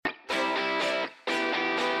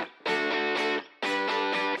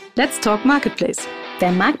Let's Talk Marketplace.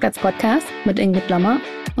 Der Marktplatz-Podcast mit Ingrid Lommer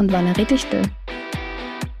und Valerie Dichtel.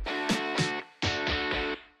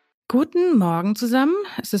 Guten Morgen zusammen.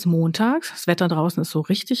 Es ist Montag. Das Wetter draußen ist so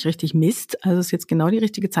richtig Mist. Also es ist jetzt genau die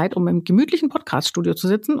richtige Zeit, um im gemütlichen Podcast-Studio zu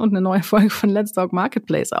sitzen und eine neue Folge von Let's Talk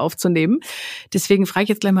Marketplace aufzunehmen. Deswegen frage ich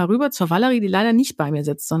jetzt gleich mal rüber zur Valerie, die leider nicht bei mir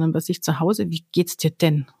sitzt, sondern bei sich zu Hause. Wie geht's dir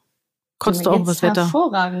denn? Kotzt du auch was Wetter?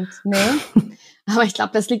 Hervorragend. Nee. Aber ich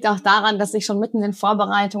glaube, das liegt auch daran, dass ich schon mitten in den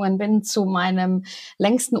Vorbereitungen bin zu meinem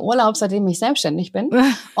längsten Urlaub, seitdem ich selbstständig bin.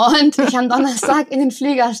 Und ich am Donnerstag in den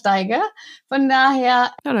Flieger steige. Von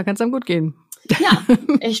daher... Ja, da kann es einem gut gehen. Ja,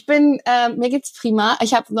 ich bin, mir geht's prima.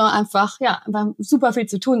 Ich habe nur einfach super viel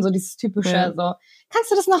zu tun, so dieses typische, so,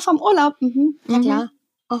 kannst du das noch vom Urlaub? Mhm. Ja, klar.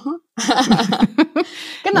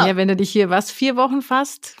 Genau. Ja, wenn du dich hier 4 Wochen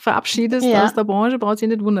fast verabschiedest aus der Branche, brauchst du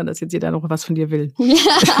dich nicht wundern, dass jetzt jeder noch was von dir will. Ja.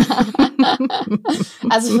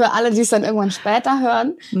 Also für alle, die es dann irgendwann später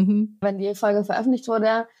hören, wenn die Folge veröffentlicht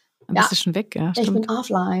wurde, dann bist du schon weg, ja. Ich bin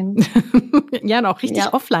offline. Ja, und auch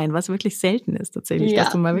richtig offline, was wirklich selten ist tatsächlich,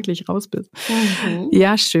 dass du mal wirklich raus bist.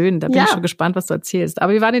 Ja, schön. Da bin ich schon gespannt, was du erzählst.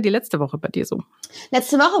 Aber wie war denn die letzte Woche bei dir so?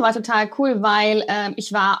 Letzte Woche war total cool, weil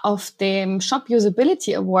ich war auf dem Shop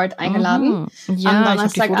Usability Award eingeladen. Ja, am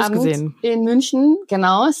Donnerstagabend in München.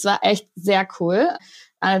 Genau, es war echt sehr cool.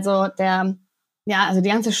 Also die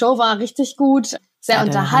ganze Show war richtig gut. Sehr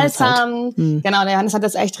unterhaltsam. Genau, der Johannes hat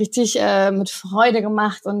das echt richtig mit Freude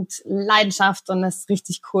gemacht und Leidenschaft und das ist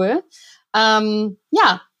richtig cool.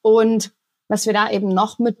 Und was wir da eben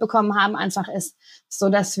noch mitbekommen haben, einfach ist so,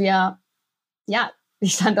 dass wir,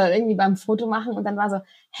 ich stand da irgendwie beim Foto machen und dann war so,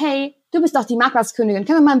 hey, du bist doch die Marktplatzkönigin,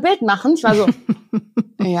 können wir mal ein Bild machen? Ich war so,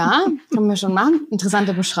 ja, können wir schon machen.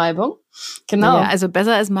 Interessante Beschreibung. Genau. Ja, also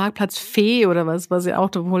besser als Marktplatzfee oder was sie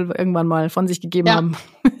auch wohl irgendwann mal von sich gegeben haben.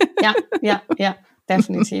 Ja,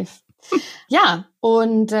 definitiv. Ja,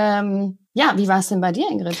 und wie war es denn bei dir,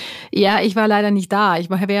 Ingrid? Ja, ich war leider nicht da. Ich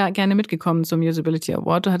wäre gerne mitgekommen zum Usability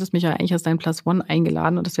Award. Du hattest mich ja eigentlich als dein Plus One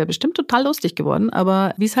eingeladen und das wäre bestimmt total lustig geworden.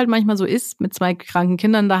 Aber wie es halt manchmal so ist, mit 2 kranken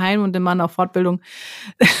Kindern daheim und dem Mann auf Fortbildung,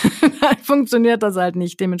 funktioniert das halt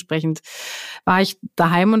nicht. Dementsprechend war ich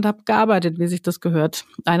daheim und habe gearbeitet, wie sich das gehört.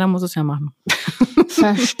 Einer muss es ja machen.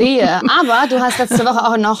 Verstehe. Aber du hast letzte Woche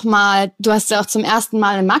auch du hast ja auch zum ersten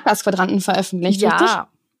Mal einen Marktplatzquadranten veröffentlicht, richtig? Ja.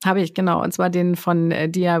 Habe ich, genau. Und zwar den von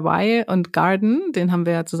DIY und Garden. Den haben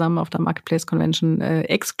wir ja zusammen auf der Marketplace Convention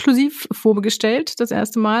exklusiv vorgestellt. Das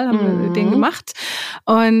erste Mal haben wir den gemacht.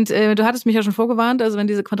 Und du hattest mich ja schon vorgewarnt, also wenn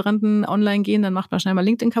diese Quadranten online gehen, dann macht man schnell mal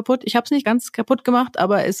LinkedIn kaputt. Ich habe es nicht ganz kaputt gemacht,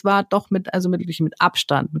 aber es war doch mit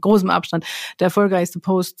Abstand, mit großem Abstand, der erfolgreichste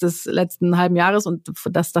Post des letzten halben Jahres. Und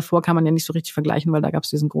das davor kann man ja nicht so richtig vergleichen, weil da gab es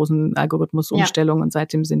diesen großen Algorithmus-Umstellung und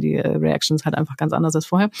seitdem sind die Reactions halt einfach ganz anders als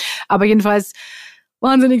vorher. Aber jedenfalls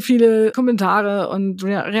wahnsinnig viele Kommentare und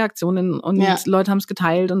Reaktionen und Leute haben es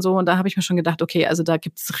geteilt und so. Und da habe ich mir schon gedacht, okay, also da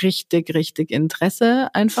gibt's richtig Interesse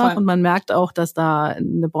einfach. Voll. Und man merkt auch, dass da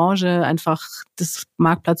eine Branche einfach das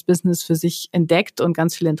Marktplatzbusiness für sich entdeckt und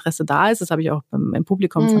ganz viel Interesse da ist. Das habe ich auch im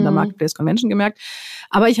Publikum von der Marketplace Convention gemerkt.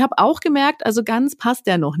 Aber ich habe auch gemerkt, also ganz passt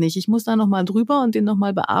der noch nicht. Ich muss da nochmal drüber und den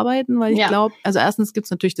nochmal bearbeiten, weil ich glaube, also erstens gibt's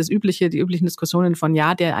natürlich die üblichen Diskussionen von,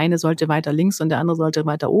 der eine sollte weiter links und der andere sollte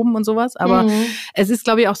weiter oben und sowas. Aber es ist,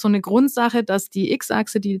 glaube ich, auch so eine Grundsache, dass die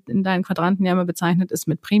X-Achse, die in deinen Quadranten ja immer bezeichnet ist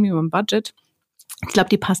mit Premium und Budget, ich glaube,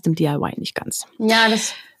 die passt im DIY nicht ganz. Ja,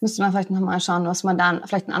 das müsste man vielleicht nochmal schauen, was man da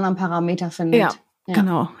vielleicht einen anderen Parameter findet. Ja,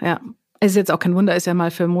 genau, ja. Es ist jetzt auch kein Wunder, ist ja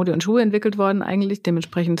mal für Mode und Schuhe entwickelt worden eigentlich.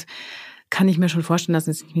 Dementsprechend kann ich mir schon vorstellen, dass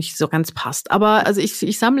es nicht so ganz passt. Aber also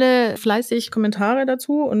ich sammle fleißig Kommentare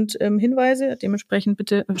dazu und Hinweise. Dementsprechend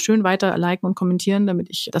bitte schön weiter liken und kommentieren, damit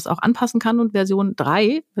ich das auch anpassen kann. Und Version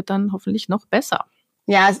 3 wird dann hoffentlich noch besser.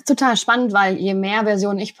 Ja, es ist total spannend, weil je mehr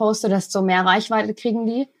Versionen ich poste, desto mehr Reichweite kriegen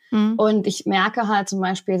die. Und ich merke halt zum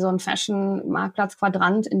Beispiel so ein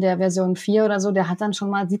Fashion-Marktplatz-Quadrant in der Version 4 oder so, der hat dann schon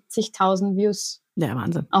mal 70.000 Views. Ja,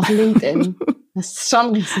 Wahnsinn. Auf LinkedIn. Das ist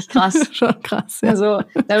schon richtig krass. Schon krass, ja. Also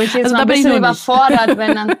da bin ich jetzt mal ein bisschen überfordert,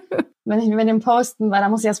 wenn ich mit dem posten, weil da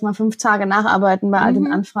muss ich erst mal 5 Tage nacharbeiten bei all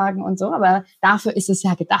den Anfragen und so. Aber dafür ist es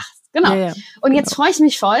ja gedacht. Genau. Ja, und jetzt freue ich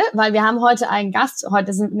mich voll, weil wir haben heute einen Gast.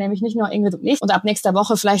 Heute sind nämlich nicht nur Ingrid und ich und ab nächster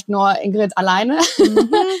Woche vielleicht nur Ingrid alleine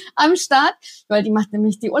am Start, weil die macht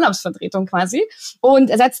nämlich die Urlaubsvertretung quasi und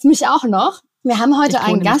ersetzt mich auch noch. Wir haben heute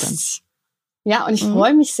einen Gast. Ja, und ich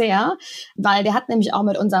freue mich sehr, weil der hat nämlich auch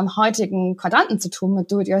mit unserem heutigen Quadranten zu tun, mit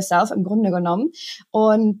Do-It-Yourself im Grunde genommen.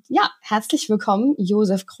 Und ja, herzlich willkommen,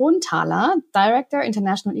 Josef Kronthaler, Director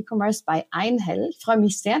International E-Commerce bei Einhell. Ich freue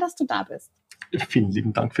mich sehr, dass du da bist. Vielen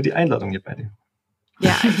lieben Dank für die Einladung, ihr beide.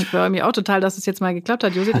 Ja, ich freue mich auch total, dass es jetzt mal geklappt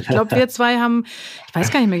hat, Josef. Ich glaube, wir zwei haben, ich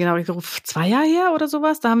weiß gar nicht mehr genau, ich glaube 2 Jahre her oder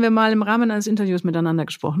sowas, da haben wir mal im Rahmen eines Interviews miteinander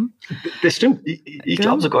gesprochen. Das stimmt. Ich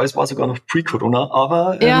glaube sogar, es war sogar noch Pre-Corona,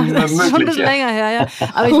 aber ja, das ist schon ein bisschen länger her, ja.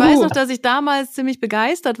 Aber ich weiß noch, dass ich damals ziemlich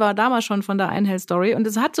begeistert war, damals schon von der Einhell-Story. Und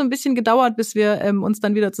es hat so ein bisschen gedauert, bis wir uns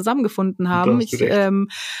dann wieder zusammengefunden haben.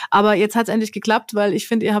 Aber jetzt hat es endlich geklappt, weil ich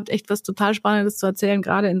finde, ihr habt echt was total Spannendes zu erzählen,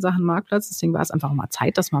 gerade in Sachen Marktplatz. Deswegen war es einfach mal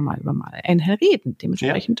Zeit, dass wir mal über Einhell reden.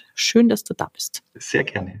 Dementsprechend schön, dass du da bist. Sehr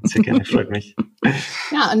gerne, freut mich.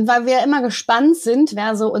 Ja, und weil wir immer gespannt sind,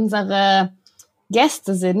 wer so unsere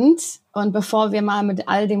Gäste sind und bevor wir mal mit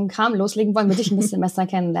all dem Kram loslegen, wollen wir dich ein bisschen besser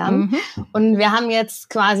kennenlernen. Und wir haben jetzt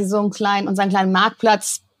quasi so unseren kleinen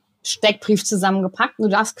Marktplatz-Steckbrief zusammengepackt und du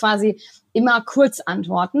darfst quasi immer kurz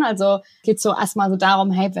antworten. Also geht so erstmal so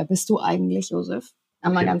darum, hey, wer bist du eigentlich, Josef?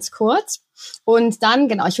 Einmal ganz kurz. Und dann,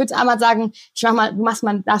 genau, ich würde einmal sagen,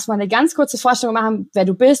 darfst mal eine ganz kurze Vorstellung machen, wer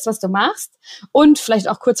du bist, was du machst und vielleicht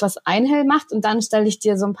auch kurz, was Einhell macht. Und dann stelle ich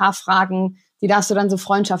dir so ein paar Fragen, die darfst du dann so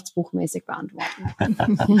freundschaftsbuchmäßig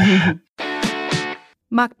beantworten.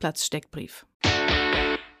 Marktplatz-Steckbrief.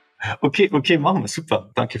 Okay, machen wir. Super.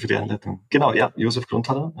 Danke für die Einleitung. Genau, ja, Josef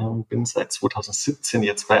Grundhaller, bin seit 2017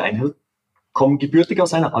 jetzt bei Einhell. Komme gebürtig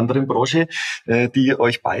aus einer anderen Branche, die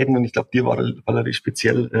euch beiden, und ich glaube, dir, Valerie,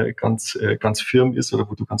 speziell ganz firm ist, oder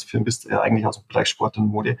wo du ganz firm bist, eigentlich aus dem Bereich Sport und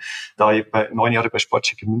Mode. Da ich 9 Jahre bei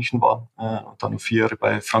Sportcheck in München war und dann noch 4 Jahre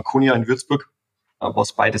bei Franconia in Würzburg,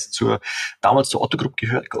 was beides damals zur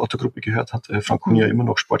Otto-Gruppe gehört hat. Franconia immer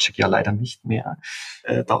noch, Sportcheck ja leider nicht mehr.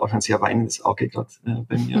 Da war ein sehr weinendes Auge gerade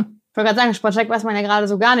bei mir. Ich wollte gerade sagen, Sportcheck weiß man ja gerade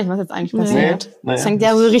so gar nicht, was jetzt eigentlich passiert. Das hängt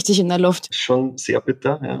ja wohl richtig in der Luft. Schon sehr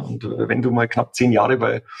bitter, ja. Und wenn du mal knapp 10 Jahre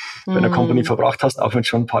bei einer Company verbracht hast, auch wenn es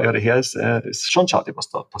schon ein paar Jahre her ist, ist schon schade, was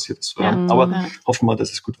da passiert ist. Ja. Aber hoffen wir,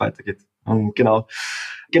 dass es gut weitergeht. Genau,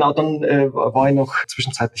 dann war ich noch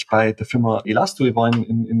zwischenzeitlich bei der Firma Elasto. Ich war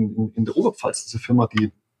in der Oberpfalz, diese Firma,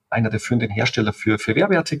 die einer der führenden Hersteller für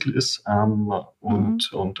Werbeartikel ist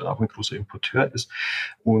und auch ein großer Importeur ist.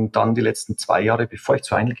 Und dann die letzten 2 Jahre, bevor ich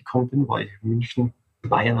zu Einhell gekommen bin, war ich in München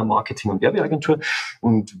bei einer Marketing- und Werbeagentur.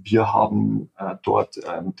 Und wir haben dort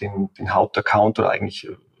den Hauptaccount oder eigentlich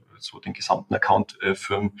so den gesamten Account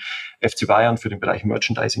für den FC Bayern, für den Bereich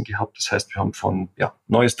Merchandising gehabt. Das heißt, wir haben von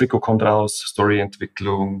neues Trikot kommt raus,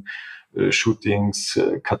 Storyentwicklung, Shootings,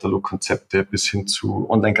 Katalogkonzepte bis hin zu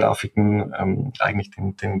Online-Grafiken, eigentlich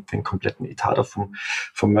den kompletten Etat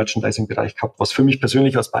vom Merchandising-Bereich gehabt, was für mich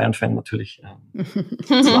persönlich als Bayern-Fan natürlich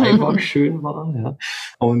zweifach schön war. Ja.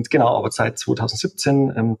 Und genau, aber seit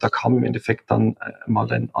 2017, da kam im Endeffekt dann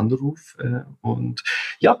mal ein Anruf und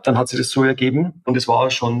dann hat sich das so ergeben und es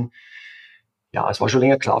war schon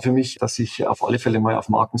länger klar für mich, dass ich auf alle Fälle mal auf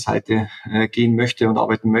Markenseite gehen möchte und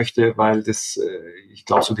arbeiten möchte, weil ich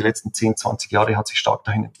glaube, so die letzten 10, 20 Jahre hat sich stark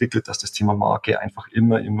dahin entwickelt, dass das Thema Marke einfach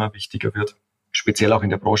immer wichtiger wird. Speziell auch in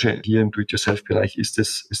der Branche, hier im Do-it-yourself-Bereich ist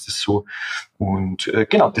es so. Und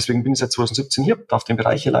deswegen bin ich seit 2017 hier, darf den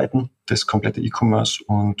Bereich hier leiten, das komplette E-Commerce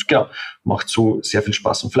und macht so sehr viel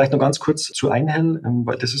Spaß. Und vielleicht noch ganz kurz zu Einhell,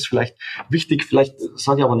 weil das ist vielleicht wichtig, vielleicht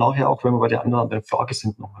sage ich aber nachher auch, wenn wir bei der einen oder anderen Frage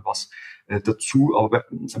sind, nochmal was dazu. Aber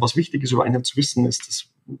was wichtig ist, über Einhell zu wissen, ist, das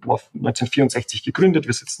war 1964 gegründet.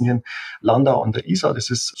 Wir sitzen hier in Landau an der Isar. Das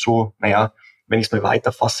ist so, wenn ich es mal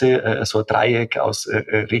weiter fasse, so ein Dreieck aus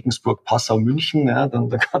Regensburg, Passau, München, dann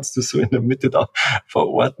kannst du so in der Mitte da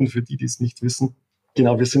verorten, für die es nicht wissen.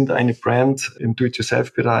 Genau, wir sind eine Brand im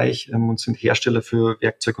Do-it-yourself-Bereich und sind Hersteller für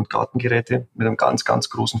Werkzeug- und Gartengeräte mit einem ganz, ganz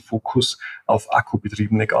großen Fokus auf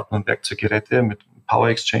akkubetriebene Garten- und Werkzeuggeräte mit Power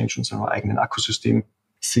Exchange und so einem eigenen Akkusystem.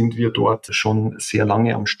 Sind wir dort schon sehr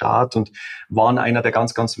lange am Start und waren einer der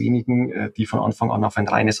ganz, ganz wenigen, die von Anfang an auf ein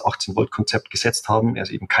reines 18-Volt-Konzept gesetzt haben.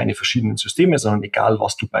 Also eben keine verschiedenen Systeme, sondern egal,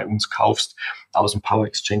 was du bei uns kaufst aus dem Power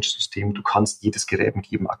Exchange-System, du kannst jedes Gerät mit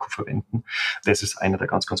jedem Akku verwenden. Das ist einer der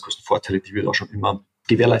ganz, ganz großen Vorteile, die wir da schon immer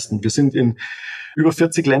gewährleisten. Wir sind in über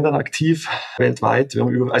 40 Ländern aktiv weltweit. Wir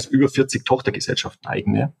haben über 40 Tochtergesellschaften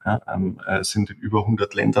eigene. Sind in über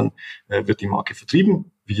 100 Ländern, wird die Marke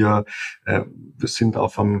vertrieben. Wir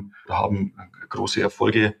haben große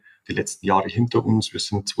Erfolge die letzten Jahre hinter uns.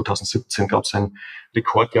 2017 gab es ein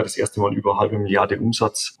Rekordjahr, das erste Mal über 500 Milliarden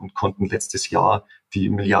Umsatz und konnten letztes Jahr die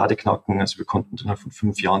Milliarde knacken. Also wir konnten innerhalb von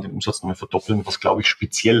 5 Jahren den Umsatz nochmal verdoppeln, was, glaube ich,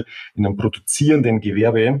 speziell in einem produzierenden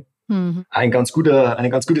Gewerbe eine ganz gute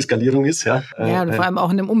Skalierung ist. Ja, und vor allem auch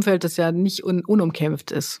in einem Umfeld, das ja nicht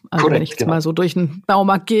unumkämpft ist. Also korrekt, wenn ich jetzt mal so durch einen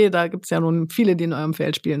Baumarkt gehe, da gibt es ja nun viele, die in eurem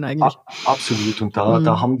Feld spielen eigentlich. Absolut. Und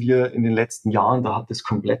da haben wir in den letzten Jahren, da hat das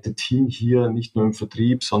komplette Team hier, nicht nur im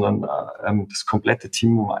Vertrieb, sondern das komplette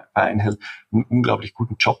Team bei Einhell einen unglaublich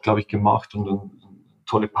guten Job, glaube ich, gemacht und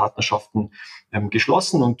tolle Partnerschaften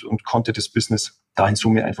geschlossen und konnte das Business da in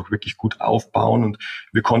Summe einfach wirklich gut aufbauen. Und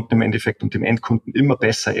wir konnten im Endeffekt und dem Endkunden immer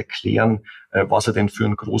besser erklären, was er denn für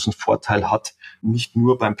einen großen Vorteil hat. Nicht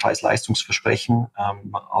nur beim Preis-Leistungsversprechen,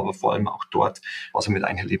 aber vor allem auch dort, was er mit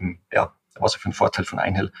Einhell eben, was er für einen Vorteil von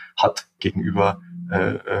Einhell hat gegenüber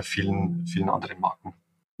vielen anderen Marken.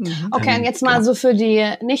 Okay, und jetzt mal so für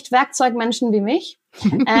die Nicht-Werkzeugmenschen wie mich.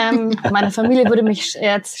 Meine Familie würde mich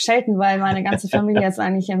jetzt schelten, weil meine ganze Familie ist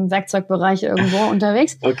eigentlich im Werkzeugbereich irgendwo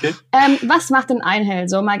unterwegs. Okay. Was macht denn Einhell?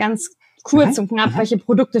 So mal ganz kurz und knapp, welche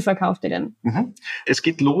Produkte verkauft ihr denn? Es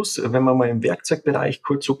geht los, wenn wir mal im Werkzeugbereich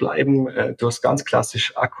kurz so bleiben. Du hast ganz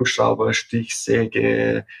klassisch Akkuschrauber,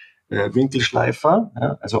 Stichsäge,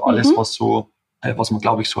 Winkelschleifer, also alles, was man,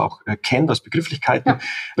 glaube ich, so auch kennt als Begrifflichkeiten. Ja.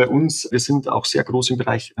 Bei uns, wir sind auch sehr groß im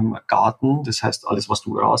Bereich Garten. Das heißt, alles, was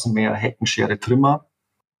du Rasenmäher, Heckenschere, Trimmer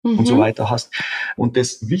und so weiter hast. Und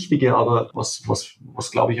das Wichtige aber, was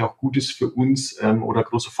glaube ich auch gut ist für uns oder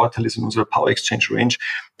großer Vorteil ist in unserer Power Exchange Range,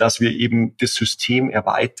 dass wir eben das System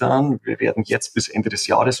erweitern. Wir werden jetzt bis Ende des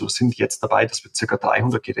Jahres oder sind jetzt dabei, dass wir ca.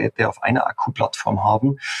 300 Geräte auf einer Akkuplattform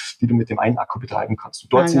haben, die du mit dem einen Akku betreiben kannst.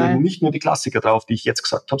 Und dort sind eben nicht nur die Klassiker drauf, die ich jetzt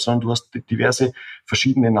gesagt habe, sondern du hast diverse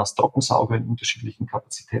verschiedene Nass-Trockensauger in unterschiedlichen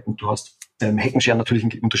Kapazitäten. Du hast Heckenscheren natürlich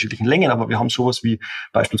in unterschiedlichen Längen, aber wir haben sowas wie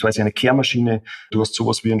beispielsweise eine Kehrmaschine, du hast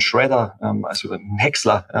sowas wie einen Shredder, also einen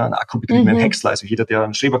Häcksler, einen akkubetriebenen Häcksler, also jeder, der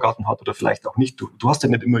einen Schrebergarten hat oder vielleicht auch nicht, du hast ja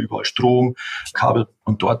nicht immer überall Strom, Kabel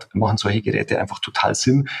und dort machen solche Geräte einfach total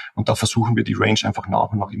Sinn und da versuchen wir die Range einfach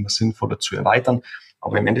nach und nach immer sinnvoller zu erweitern.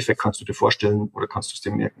 Aber im Endeffekt kannst du dir vorstellen oder kannst du es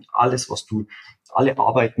dir merken, alle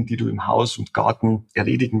Arbeiten, die du im Haus und Garten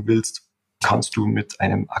erledigen willst, kannst du mit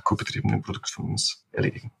einem akkubetriebenen Produkt von uns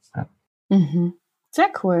erledigen. Ja. Sehr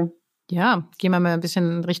cool. Ja, gehen wir mal ein bisschen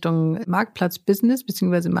in Richtung Marktplatz-Business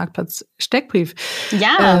beziehungsweise Marktplatz-Steckbrief.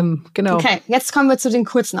 Ja, genau. Okay, jetzt kommen wir zu den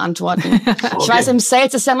kurzen Antworten. Okay. Ich weiß, im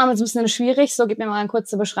Sales ist ja immer ein bisschen schwierig, so gib mir mal eine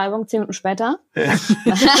kurze Beschreibung, 10 Minuten später.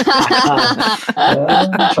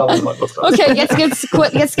 Okay,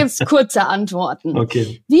 jetzt gibt's kurze Antworten.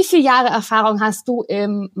 Okay. Wie viele Jahre Erfahrung hast du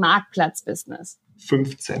im Marktplatz-Business?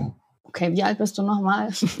 15. Okay, wie alt bist du nochmal?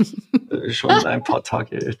 Schon ein paar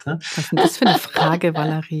Tage älter. Was ist denn das für eine Frage,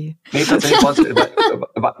 Valerie? Nee, tatsächlich,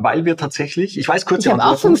 weil wir tatsächlich, ich weiß kurze Antwort. Ich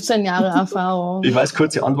habe auch 15 Jahre Erfahrung. Ich weiß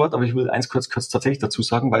kurze Antwort, aber ich will eins kurz tatsächlich dazu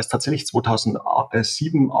sagen, weil es tatsächlich 2007,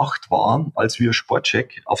 2008 war, als wir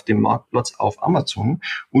Sportcheck auf dem Marktplatz auf Amazon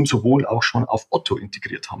und sowohl auch schon auf Otto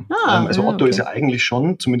integriert haben. Also Otto ist ja eigentlich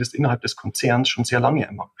schon, zumindest innerhalb des Konzerns, schon sehr lange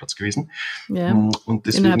am Marktplatz gewesen. Ja, und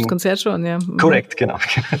deswegen, innerhalb des Konzerns schon, ja. Korrekt, genau.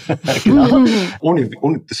 Genau. Ohne,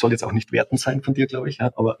 das soll jetzt auch nicht wertend sein von dir, glaube ich,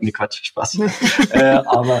 ja, aber nee, Quatsch, Spaß.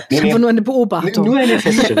 Aber aber nur eine Beobachtung. Nur eine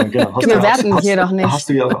Feststellung, genau. Wir werten hier doch nicht. Hast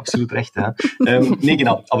du ja absolut recht, ja. Nee,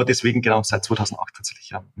 genau, aber deswegen genau seit 2008 tatsächlich,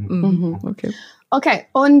 ja. Okay,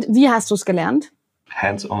 und wie hast du es gelernt?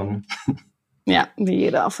 Hands-on. Ja, wie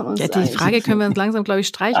jeder von uns. Ja, die Frage können wir uns langsam, glaube ich,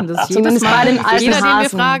 streichen. Das ist jedes Mal den alten jeder, den wir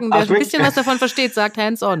Hasen. fragen, der ein bisschen was davon versteht, sagt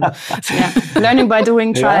hands-on. Ja. Learning by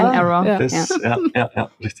doing, trial and error. Ja,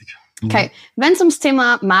 richtig. Okay, wenn es ums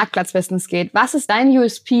Thema Marktplatzbusiness geht, was ist dein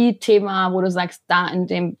USP-Thema, wo du sagst, da in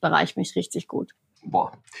dem Bereich bin ich richtig gut?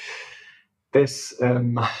 Boah. Da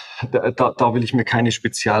will ich mir keine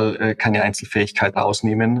Einzelfähigkeit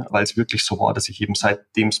rausnehmen, weil es wirklich so war, dass ich eben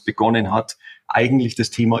seitdem es begonnen hat, eigentlich das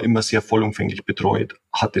Thema immer sehr vollumfänglich betreut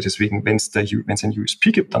hatte. Deswegen, wenn es ein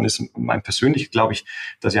USP gibt, dann ist mein persönlich, glaube ich,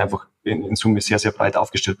 dass ich einfach in Summe sehr, sehr breit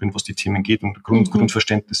aufgestellt bin, was die Themen geht und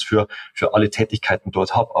Grundverständnis für alle Tätigkeiten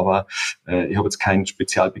dort habe. Aber ich habe jetzt kein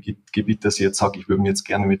Spezialgebiet, dass ich jetzt sage, ich würde mir jetzt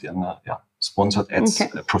gerne mit einer Sponsored Ads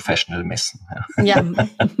Professional messen. Ja,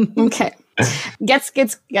 okay. Jetzt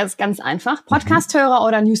geht's ganz einfach. Podcast-Hörer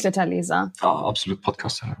oder Newsletter-Leser? Ja, absolut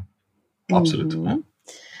Podcast-Hörer. Absolut. Ja.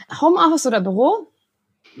 Homeoffice oder Büro?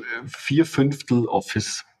 4/5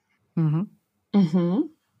 Office.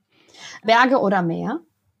 Berge oder Meer?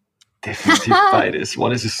 Definitiv beides. Boah,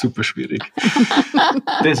 das ist super schwierig.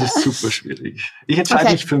 Ich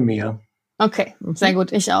entscheide mich für Meer. Okay, sehr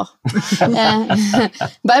gut, ich auch.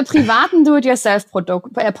 Bei privaten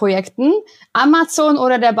Do-it-yourself-Projekten, Amazon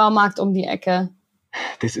oder der Baumarkt um die Ecke?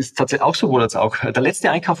 Das ist tatsächlich auch sowohl als auch. Der letzte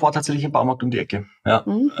Einkauf war tatsächlich im Baumarkt um die Ecke. Ja,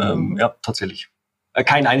 ja, tatsächlich.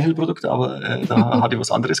 Kein Einhell-Produkt, aber da hatte ich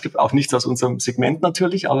was anderes, gibt auch nichts aus unserem Segment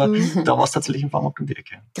natürlich, aber da war es tatsächlich im Pharmamarkt um die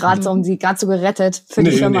Ecke. Gerade so gerettet für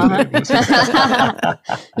die Firma. Nee.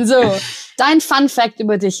 So, dein Fun-Fact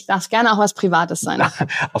über dich, darf gerne auch was Privates sein.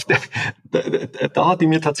 Da hat die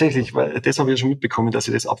mir tatsächlich, weil das habe ich ja schon mitbekommen, dass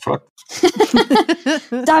sie das abfragt.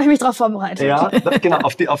 Da habe ich mich drauf vorbereitet. Ja, genau,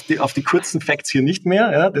 auf die kurzen Facts hier nicht mehr,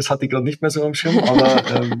 ja, das hatte ich gerade nicht mehr so am Schirm, aber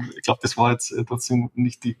ich glaube, das war jetzt trotzdem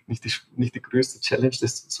nicht die größte Challenge,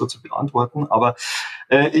 das so zu beantworten, aber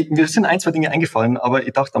mir sind 1, 2 Dinge eingefallen, aber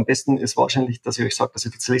ich dachte, am besten ist wahrscheinlich, dass ich euch sage, dass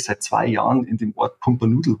ich tatsächlich seit 2 Jahren in dem Ort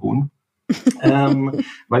Pumperndl wohne.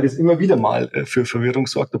 Weil es immer wieder mal für Verwirrung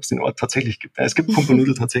sorgt, ob es den Ort tatsächlich gibt. Es gibt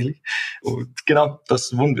Pumperndl tatsächlich. Und genau,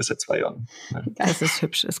 das wohnen wir seit 2 Jahren. Das ist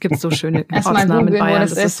hübsch. Es gibt so schöne Ortsnamen in Bayern.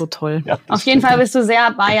 Das ist so toll. Ja, auf jeden Fall bist du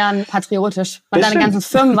sehr Bayern-patriotisch. Weil deine ganzen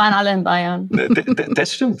Firmen waren alle in Bayern.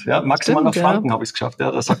 Das stimmt. Ja, maximal nach Franken habe ich es geschafft.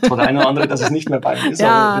 Ja, da sagt zwar der eine oder andere, dass es nicht mehr Bayern ist.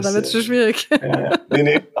 Ja, da wird es schon schwierig.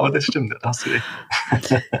 Nee, aber das stimmt. Da hast du recht.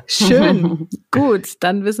 Schön. Gut,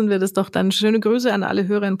 dann wissen wir das doch. Dann schöne Grüße an alle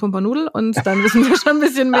Hörer in Pumperndl. Und dann wissen wir schon ein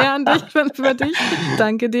bisschen mehr an dich, über dich.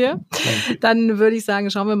 Danke dir. Dann würde ich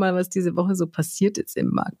sagen, schauen wir mal, was diese Woche so passiert ist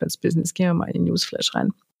im Marktplatzbusiness. Gehen wir mal in den Newsflash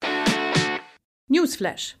rein.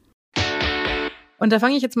 Newsflash. Und da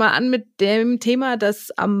fange ich jetzt mal an mit dem Thema,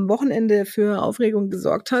 das am Wochenende für Aufregung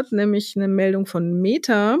gesorgt hat, nämlich eine Meldung von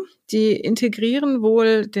Meta. Die integrieren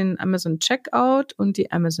wohl den Amazon Checkout und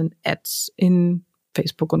die Amazon Ads in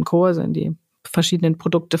Facebook und Co., also in die verschiedenen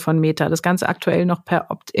Produkte von Meta. Das Ganze aktuell noch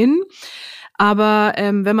per Opt-in. Aber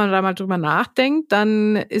wenn man da mal drüber nachdenkt,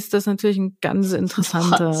 dann ist das natürlich ein ganz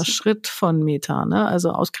interessanter Schritt von Meta, ne?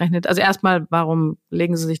 Also ausgerechnet, also erstmal, warum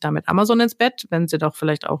legen sie sich da mit Amazon ins Bett, wenn sie doch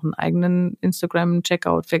vielleicht auch einen eigenen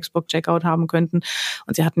Instagram-Checkout, Facebook-Checkout haben könnten.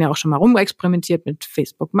 Und sie hatten ja auch schon mal rumexperimentiert mit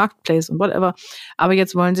Facebook Marktplätze und whatever. Aber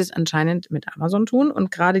jetzt wollen sie es anscheinend mit Amazon tun.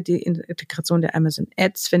 Und gerade die Integration der Amazon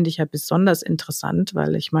Ads finde ich ja besonders interessant,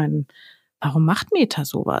 weil ich meine, warum macht Meta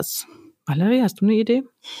sowas? Valerie, hast du eine Idee?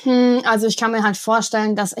 Also ich kann mir halt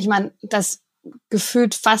vorstellen, dass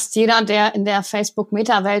gefühlt fast jeder, der in der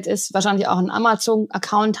Facebook-Meta-Welt ist, wahrscheinlich auch einen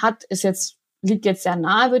Amazon-Account hat, liegt jetzt sehr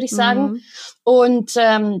nahe, würde ich sagen. Und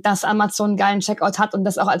dass Amazon einen geilen Checkout hat und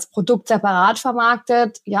das auch als Produkt separat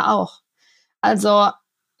vermarktet, ja auch. Also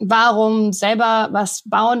warum selber was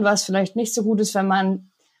bauen, was vielleicht nicht so gut ist, wenn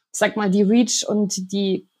man, sag mal, die Reach und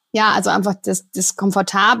also einfach das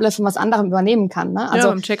Komfortable von was anderem übernehmen kann. Ne? Also,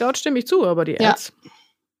 ja, beim Checkout stimme ich zu, aber die Ads? Ja,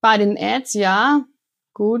 bei den Ads, ja,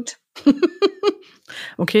 gut.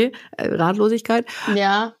 Okay, Ratlosigkeit.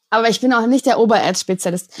 Ja, aber ich bin auch nicht der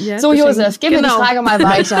Ober-Ads-Spezialist. Ja, so, deswegen, Josef, gib mir die Frage mal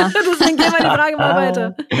weiter. Deswegen gib mir die Frage mal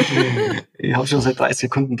weiter. Ich habe schon seit 30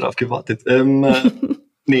 Sekunden drauf gewartet.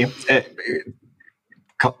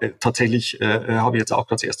 Tatsächlich habe ich jetzt auch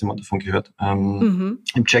gerade das erste Mal davon gehört. Im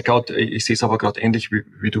Checkout, ich sehe es aber gerade ähnlich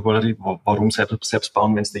wie du, Valerie, warum selbst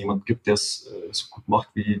bauen, wenn es da jemand gibt, der es so gut macht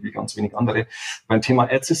wie ganz wenig andere. Beim Thema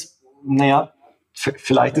Ads ist,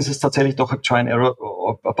 vielleicht ist es tatsächlich doch ein Try and Error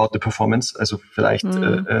about the performance. Also vielleicht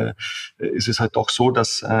ist es halt doch so,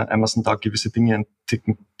 dass Amazon da gewisse Dinge einen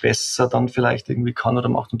Ticken besser dann vielleicht irgendwie kann oder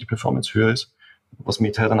macht und die Performance höher ist, was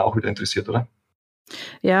Meta dann auch wieder interessiert, oder?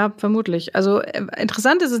 Ja, vermutlich. Also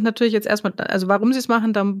interessant ist es natürlich jetzt erstmal, also warum sie es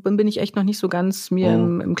machen, da bin ich echt noch nicht so ganz mir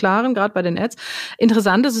im Klaren, gerade bei den Ads.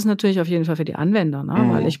 Interessant ist es natürlich auf jeden Fall für die Anwender,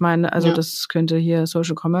 ne? Weil ich meine, also das könnte hier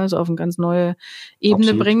Social Commerce auf eine ganz neue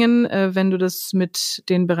Ebene bringen, wenn du das mit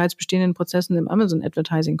den bereits bestehenden Prozessen im Amazon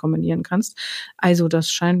Advertising kombinieren kannst. Also das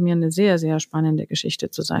scheint mir eine sehr, sehr spannende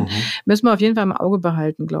Geschichte zu sein. Müssen wir auf jeden Fall im Auge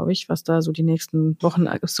behalten, glaube ich, was da so die nächsten Wochen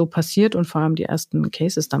so passiert und vor allem die ersten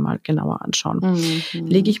Cases da mal genauer anschauen.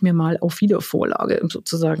 Lege ich mir mal auf Wiedervorlage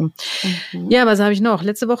sozusagen. Ja, was habe ich noch?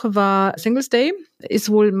 Letzte Woche war Singles Day.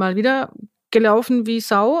 Ist wohl mal wieder gelaufen wie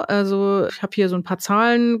Sau. Also ich habe hier so ein paar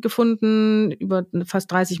Zahlen gefunden. Über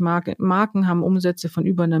fast 30 Marken haben Umsätze von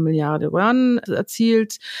über 1 Milliarde Yuan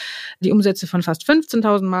erzielt. Die Umsätze von fast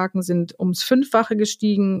 15.000 Marken sind ums 5-fache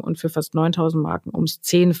gestiegen und für fast 9.000 Marken ums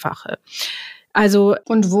 10-fache. Also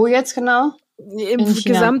und wo jetzt genau? Im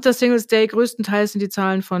gesamten Singles Day größtenteils sind die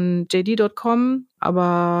Zahlen von JD.com,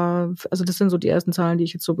 aber also das sind so die ersten Zahlen, die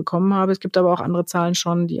ich jetzt so bekommen habe. Es gibt aber auch andere Zahlen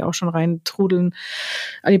schon, die auch schon reintrudeln.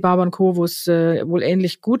 Alibaba und Co., wo es wohl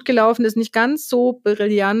ähnlich gut gelaufen ist. Nicht ganz so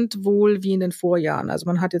brillant wohl wie in den Vorjahren. Also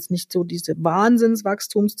man hat jetzt nicht so diese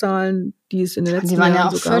Wahnsinnswachstumszahlen, die es in den letzten Jahren Die waren ja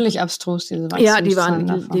auch so völlig abstrus, diese Wachstumszahlen.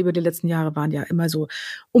 Ja, die über die letzten Jahre waren ja immer so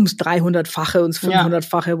ums 300-fache, ums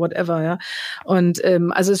 500-fache, whatever, ja. Und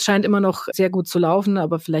also es scheint immer noch sehr gut zu laufen,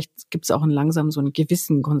 aber vielleicht gibt es auch langsam so einen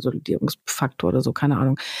gewissen Konsolidierungsfaktor oder so. so, keine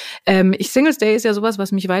Ahnung. Singles Day ist ja sowas,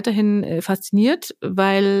 was mich weiterhin fasziniert,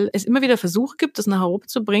 weil es immer wieder Versuche gibt, das nach Europa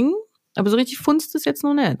zu bringen. Aber so richtig funzt es jetzt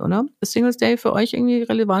noch nicht, oder? Ist Singles Day für euch irgendwie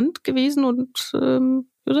relevant gewesen und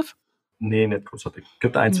Josef? Nee, nicht großartig. Es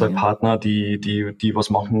gibt ein, zwei Partner, die was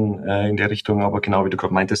machen in der Richtung, aber genau wie du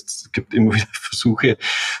gerade meintest, es gibt immer wieder Versuche.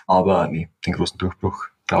 Aber nee, den großen Durchbruch,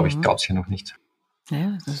 glaube ich, gab es hier noch nicht.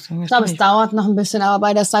 Ja, ich glaube, es dauert noch ein bisschen, aber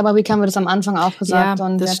bei der Cyber Week haben wir das am Anfang auch gesagt. Ja,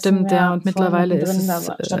 und das stimmt, ja. Und mittlerweile ist es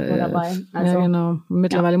dabei. Also, ja, genau.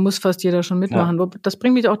 Mittlerweile muss fast jeder schon mitmachen. Ja. Das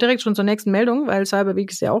bringt mich auch direkt schon zur nächsten Meldung, weil Cyber Week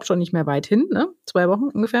ist ja auch schon nicht mehr weit hin, ne? 2 Wochen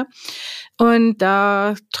ungefähr. Und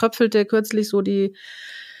da tröpfelte kürzlich so die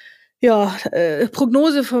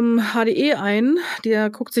Prognose vom HDE ein. Der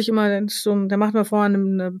guckt sich immer der macht mal vorher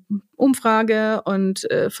eine Umfrage und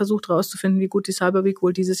versucht herauszufinden, wie gut die Cyber Week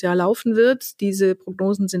wohl dieses Jahr laufen wird. Diese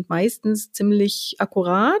Prognosen sind meistens ziemlich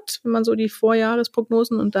akkurat, wenn man so die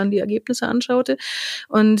Vorjahresprognosen und dann die Ergebnisse anschaute.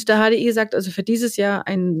 Und der HDE sagt also für dieses Jahr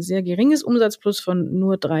ein sehr geringes Umsatzplus von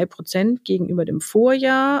nur 3% gegenüber dem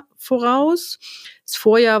Vorjahr voraus. Das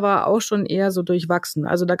Vorjahr war auch schon eher so durchwachsen.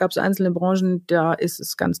 Also da gab es einzelne Branchen, da ist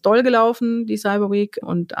es ganz doll gelaufen, die Cyber Week,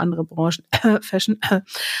 und andere Branchen, Fashion, da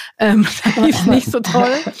lief es nicht so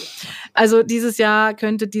toll. Also dieses Jahr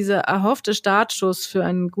könnte dieser erhoffte Startschuss für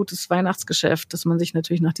ein gutes Weihnachtsgeschäft, das man sich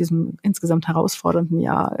natürlich nach diesem insgesamt herausfordernden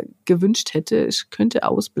Jahr gewünscht hätte, könnte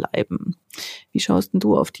ausbleiben. Wie schaust denn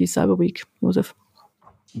du auf die Cyber Week, Josef?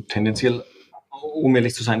 Tendenziell, um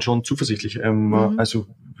ehrlich zu sein, schon zuversichtlich. Also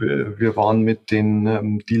wir waren mit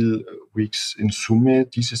den Deal Weeks in Summe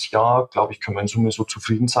dieses Jahr, glaube ich, können wir in Summe so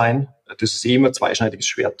zufrieden sein. Das ist immer ein zweischneidiges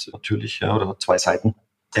Schwert natürlich, oder hat 2 Seiten,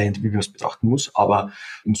 wie man es betrachten muss. Aber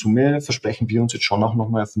in Summe versprechen wir uns jetzt schon auch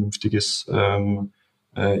nochmal ein vernünftiges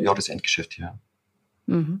Jahresendgeschäft hier.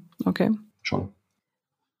 Okay. Schon.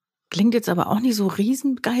 Klingt jetzt aber auch nicht so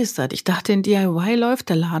riesenbegeistert. Ich dachte, in DIY läuft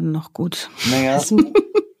der Laden noch gut. Naja.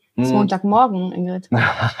 Es ist Montagmorgen, Ingrid.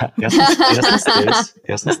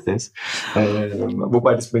 Erstens das.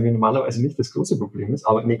 Wobei das bei mir normalerweise nicht das große Problem ist.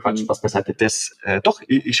 Aber nee, Quatsch, Spaß beiseite.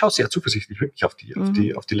 Ich schaue sehr zuversichtlich wirklich auf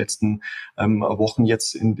die letzten Wochen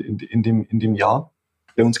jetzt in dem Jahr.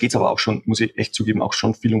 Bei uns geht's aber auch schon, muss ich echt zugeben, auch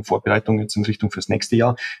schon viel um Vorbereitung jetzt in Richtung fürs nächste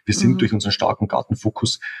Jahr. Wir sind durch unseren starken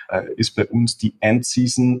Gartenfokus, ist bei uns die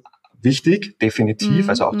Endseason wichtig, definitiv.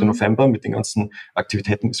 Also auch der November mit den ganzen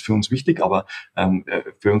Aktivitäten ist für uns wichtig, aber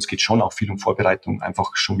für uns geht schon auch viel um Vorbereitung,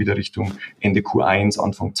 einfach schon wieder Richtung Ende Q1,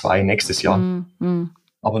 Anfang 2 nächstes Jahr.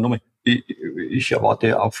 Aber nochmal, ich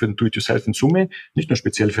erwarte auch für den Do-it-yourself in Summe, nicht nur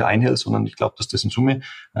speziell für Einhell, sondern ich glaube, dass das in Summe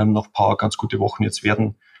noch ein paar ganz gute Wochen jetzt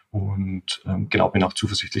werden. Und bin auch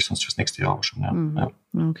zuversichtlich, sonst fürs nächste Jahr auch schon. Ja.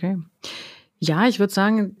 Okay. Ja, ich würde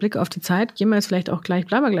sagen, Blick auf die Zeit, bleiben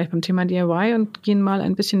wir gleich beim Thema DIY und gehen mal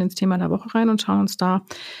ein bisschen ins Thema der Woche rein und schauen uns da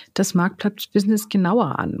das Marktplatz-Business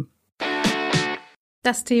genauer an.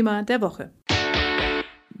 Das Thema der Woche.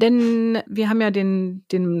 Denn wir haben ja den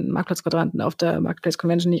Marktplatzquadranten auf der Marketplace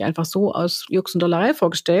Convention nicht einfach so aus Jux und Dollerei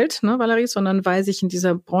vorgestellt, ne, Valerie, sondern weil sich in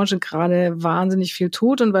dieser Branche gerade wahnsinnig viel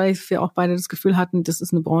tut und weil wir auch beide das Gefühl hatten, das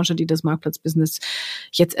ist eine Branche, die das Marktplatzbusiness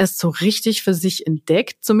jetzt erst so richtig für sich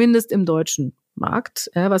entdeckt, zumindest im deutschen Markt,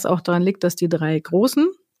 was auch daran liegt, dass die 3 großen,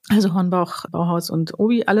 also Hornbach, Bauhaus und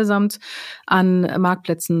Obi, allesamt an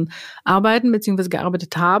Marktplätzen arbeiten bzw.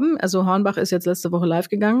 gearbeitet haben. Also Hornbach ist jetzt letzte Woche live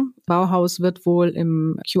gegangen. Bauhaus wird wohl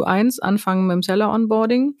im Q1 anfangen mit dem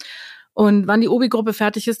Seller-Onboarding. Und wann die Obi-Gruppe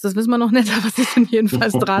fertig ist, das wissen wir noch nicht, aber sie sind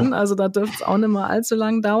jedenfalls dran. Also da dürfte es auch nicht mal allzu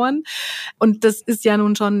lang dauern. Und das ist ja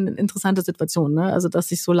nun schon eine interessante Situation, ne? Also dass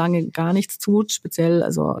sich so lange gar nichts tut, speziell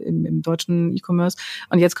also im deutschen E-Commerce.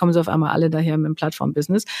 Und jetzt kommen sie auf einmal alle daher mit dem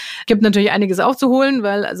Plattform-Business. Gibt natürlich einiges aufzuholen,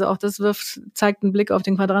 weil also auch das zeigt einen Blick auf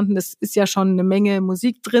den Quadranten. Das ist ja schon eine Menge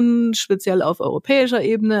Musik drin, speziell auf europäischer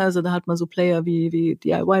Ebene. Also da hat man so Player wie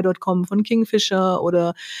DIY.com von Kingfisher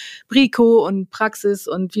oder Brico und Praxis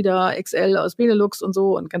und wieder XL aus Benelux und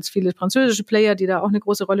so und ganz viele französische Player, die da auch eine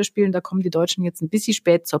große Rolle spielen. Da kommen die Deutschen jetzt ein bisschen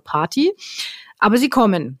spät zur Party. Aber sie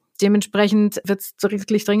kommen. Dementsprechend wird es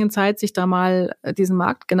wirklich dringend Zeit, sich da mal diesen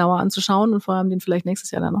Markt genauer anzuschauen und vor allem den vielleicht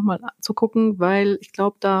nächstes Jahr dann nochmal zu gucken, weil ich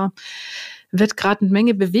glaube, da wird gerade eine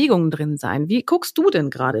Menge Bewegung drin sein. Wie guckst du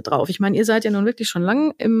denn gerade drauf? Ich meine, ihr seid ja nun wirklich schon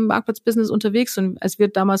lange im Marktplatzbusiness unterwegs und als wir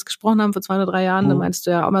damals gesprochen haben vor 2 oder 3 Jahren, da meinst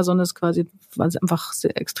du ja, Amazon ist quasi einfach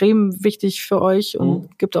sehr extrem wichtig für euch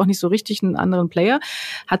und gibt auch nicht so richtig einen anderen Player.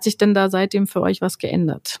 Hat sich denn da seitdem für euch was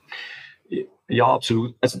geändert? Ja,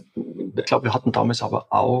 absolut. Also ich glaube, wir hatten damals aber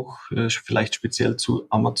auch vielleicht speziell zu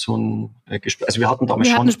Amazon gesprochen. Also wir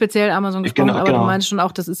hatten speziell Amazon gesprochen, aber du meinst schon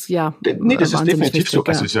auch, das ist ja nee, das ist definitiv wichtig, so.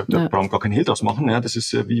 Also ja. Da brauchen wir gar keinen Hehl draus machen. Ja, das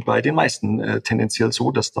ist wie bei den meisten tendenziell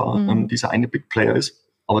so, dass da dieser eine Big Player ist.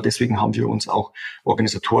 Aber deswegen haben wir uns auch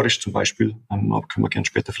organisatorisch zum Beispiel, können wir gerne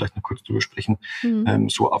später vielleicht noch kurz drüber sprechen,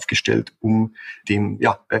 so aufgestellt, um dem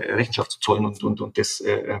Rechenschaft zu zollen und das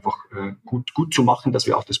einfach gut zu machen, dass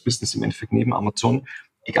wir auch das Business im Endeffekt neben Amazon,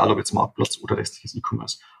 egal ob jetzt Marktplatz oder restliches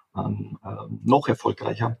E-Commerce, noch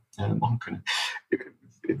erfolgreicher machen können.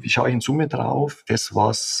 Wie schaue ich in Summe drauf?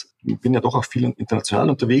 Ich bin ja doch auch viel international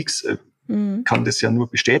unterwegs, kann das ja nur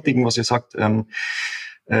bestätigen, was ihr sagt.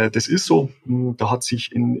 Das ist so. Da hat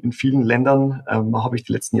sich in vielen Ländern, habe ich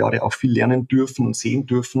die letzten Jahre auch viel lernen dürfen und sehen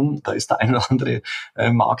dürfen. Da ist der ein oder andere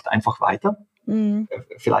Markt einfach weiter.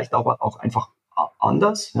 Vielleicht aber auch einfach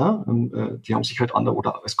anders. Ja? Die haben sich halt anders,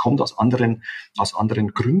 oder es kommt aus anderen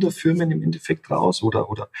Gründerfirmen im Endeffekt raus oder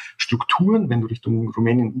Strukturen. Wenn du Richtung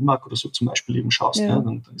Rumänien, IMAG oder so zum Beispiel eben schaust,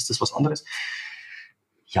 dann ist das was anderes.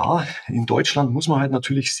 Ja, in Deutschland muss man halt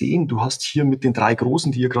natürlich sehen, du hast hier mit den 3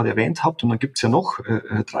 Großen, die ihr gerade erwähnt habt, und dann gibt's ja noch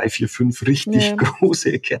 3, 4, 5 richtig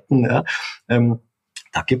große Ketten. Ja.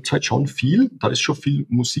 Da gibt's halt schon viel, da ist schon viel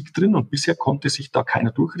Musik drin und bisher konnte sich da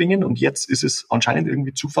keiner durchringen und jetzt ist es anscheinend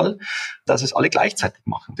irgendwie Zufall, dass es alle gleichzeitig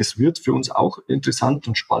machen. Das wird für uns auch interessant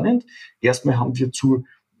und spannend. Erstmal haben wir zu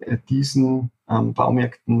diesen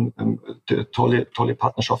Baumärkten tolle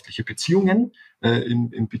partnerschaftliche Beziehungen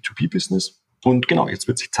im B2B-Business. Und genau, jetzt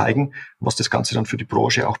wird sich zeigen, was das Ganze dann für die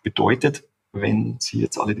Branche auch bedeutet, wenn sie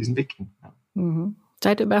jetzt alle diesen Weg gehen. Ja.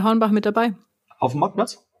 Seid ihr bei Hornbach mit dabei? Auf dem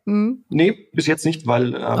Marktplatz? Nee, bis jetzt nicht,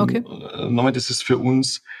 weil nochmal, das ist für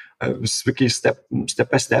uns ist wirklich Step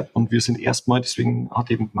by Step und wir sind erstmal, deswegen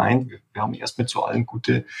hat eben gemeint, wir haben erstmal zu allen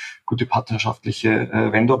gute partnerschaftliche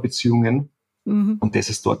Vendor-Beziehungen und das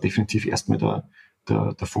ist dort definitiv erstmal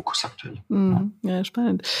der Fokus aktuell. Ja,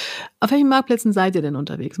 spannend. Auf welchen Marktplätzen seid ihr denn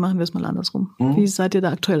unterwegs? Machen wir es mal andersrum. Wie seid ihr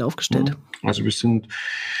da aktuell aufgestellt? Also wir sind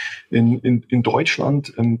in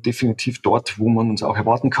Deutschland definitiv dort, wo man uns auch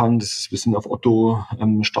erwarten kann. Wir sind auf Otto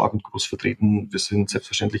stark und groß vertreten. Wir sind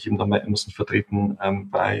selbstverständlich eben bei Amazon vertreten,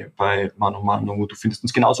 bei Mano. Du findest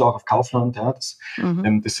uns genauso auch auf Kaufland. Ja. Das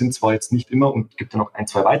sind zwar jetzt nicht immer und gibt ja noch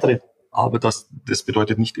 1, 2 weitere, aber das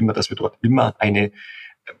bedeutet nicht immer, dass wir dort immer eine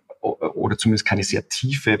oder zumindest keine sehr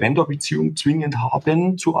tiefe Vendor-Beziehung zwingend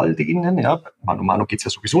haben zu all denen. Ja. Mano geht's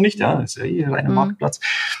ja sowieso nicht, ja, das ist ja ein reiner Marktplatz,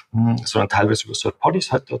 sondern teilweise über Third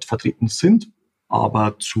Parties halt dort vertreten sind.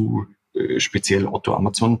 Aber zu speziell Otto,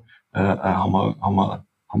 Amazon haben wir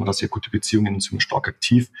da sehr gute Beziehungen und sind wir stark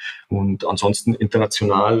aktiv. Und ansonsten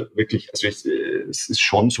international wirklich, also es ist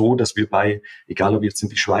schon so, dass wir egal ob ich jetzt in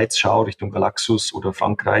die Schweiz schaue, Richtung Galaxus oder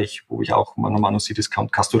Frankreich, wo ich auch Mano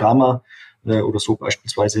Cdiscount, Castorama oder so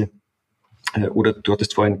beispielsweise, oder du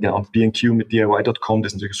hattest vorhin genau B&Q mit DIY.com,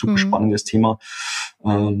 das ist natürlich ein super spannendes Thema,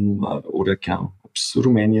 oder genau, ob es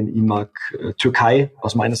Rumänien, IMAG, Türkei,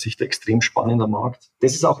 aus meiner Sicht ein extrem spannender Markt.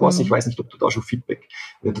 Das ist auch was, ich weiß nicht, ob du da schon Feedback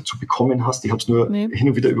dazu bekommen hast, ich habe es nur hin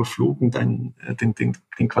und wieder überflogen,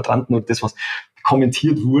 den Quadranten oder das, was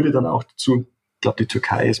kommentiert wurde dann auch dazu. Ich glaube, die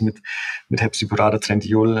Türkei ist mit Hepsiburada,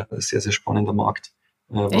 Trendyol ein sehr, sehr spannender Markt.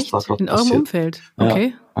 Echt? In eurem Umfeld?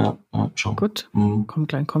 Okay. Ja, schon. Gut.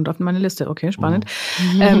 Kommt auf meine Liste. Okay, spannend.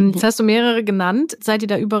 Jetzt hast du mehrere genannt. Seid ihr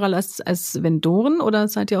da überall als Vendoren oder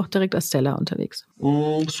seid ihr auch direkt als Seller unterwegs?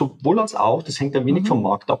 Sowohl als auch. Das hängt ein wenig vom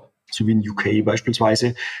Markt ab. So wie in UK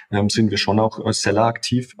beispielsweise sind wir schon auch als Seller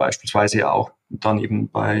aktiv. Beispielsweise auch dann eben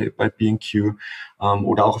bei B&Q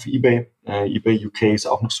oder auch auf eBay. eBay UK ist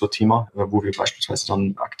auch noch so ein Thema, wo wir beispielsweise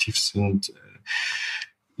dann aktiv sind.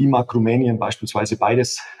 IMAG Rumänien beispielsweise,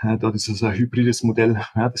 beides, dort ist es ein hybrides Modell.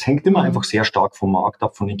 Ja, das hängt immer einfach sehr stark vom Markt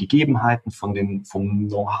ab, von den Gegebenheiten, vom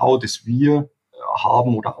Know-how, das wir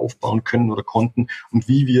haben oder aufbauen können oder konnten und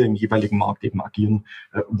wie wir im jeweiligen Markt eben agieren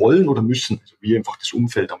wollen oder müssen. Also wie einfach das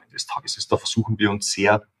Umfeld am Ende des Tages ist. Da versuchen wir uns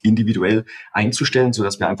sehr individuell einzustellen,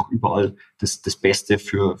 sodass wir einfach überall das Beste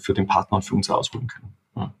für den Partner und für uns ausholen können.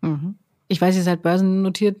 Ja. Ich weiß, ihr seid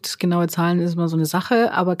börsennotiert, genaue Zahlen ist immer so eine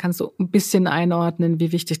Sache, aber kannst du ein bisschen einordnen,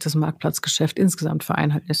 wie wichtig das Marktplatzgeschäft insgesamt für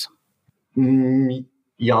Einhell ist?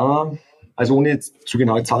 Ja, also ohne jetzt zu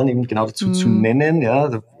genaue Zahlen eben genau dazu zu nennen,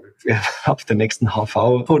 ja, ab der nächsten HV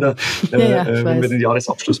oder wenn wir den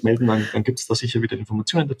Jahresabschluss melden, dann gibt es da sicher wieder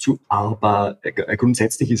Informationen dazu. Aber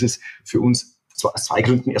grundsätzlich ist es für uns aus 2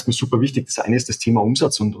 Gründen erstmal super wichtig. Das eine ist das Thema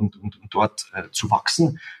Umsatz und dort zu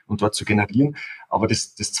wachsen und dort zu generieren. Aber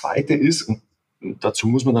das Zweite ist, und dazu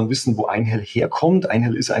muss man dann wissen, wo Einhell herkommt.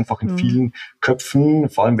 Einhell ist einfach in vielen Köpfen,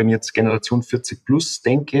 vor allem wenn ich jetzt Generation 40 plus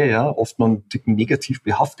denke, ja, oft noch ein Ticken negativ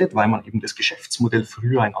behaftet, weil man eben das Geschäftsmodell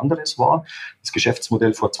früher ein anderes war. Das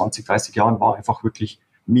Geschäftsmodell vor 20, 30 Jahren war einfach wirklich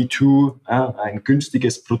MeToo, ein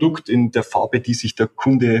günstiges Produkt in der Farbe, die sich der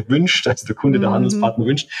Kunde wünscht, also der Kunde, der Handelspartner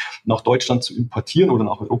wünscht, nach Deutschland zu importieren oder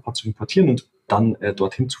nach Europa zu importieren und dann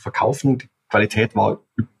dorthin zu verkaufen. Qualität war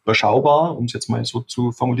überschaubar, um es jetzt mal so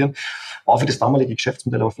zu formulieren. War für das damalige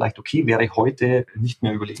Geschäftsmodell aber vielleicht okay, wäre heute nicht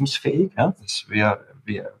mehr überlebensfähig. Ja? Das wäre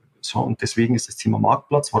so. Und deswegen ist das Thema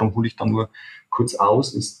Marktplatz, warum hole ich da nur kurz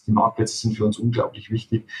aus, ist, die Marktplätze sind für uns unglaublich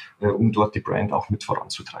wichtig, um dort die Brand auch mit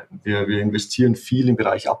voranzutreiben. Wir investieren viel im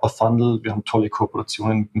Bereich Upper Funnel. Wir haben tolle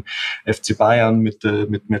Kooperationen mit dem FC Bayern, mit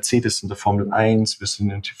Mercedes in der Formel 1. Wir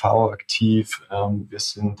sind im TV aktiv. Wir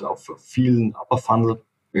sind auf vielen Upper Funnel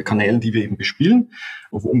Kanälen, die wir eben bespielen,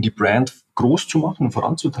 um die Brand groß zu machen und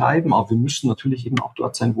voranzutreiben. Aber wir müssen natürlich eben auch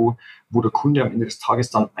dort sein, wo der Kunde am Ende des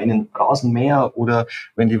Tages dann einen Rasenmäher oder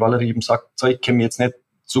wenn die Valerie eben sagt, so, ich kenne mich jetzt nicht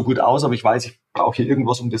so gut aus, aber ich weiß, ich brauche hier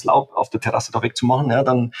irgendwas, um das Laub auf der Terrasse da wegzumachen, ja,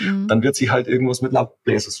 dann wird sie halt irgendwas mit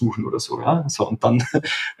Laubbläser suchen oder so, ja, so, und dann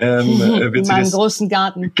wird sie meinem großen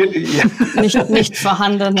Garten. Ja. Nicht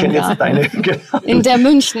vorhandenen Garten. Genau. In der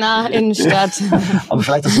Münchner Innenstadt. Aber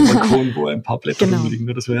vielleicht auf dem Balkon, wo ein paar Blätter rumliegen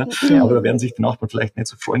oder so, ja. Aber da werden sich die Nachbarn vielleicht nicht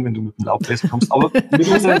so freuen, wenn du mit dem Laubbläser kommst, aber mit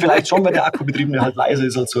unseren vielleicht schon, weil der Akkubetriebene halt leiser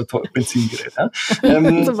ist als so ein Benzingerät, ja.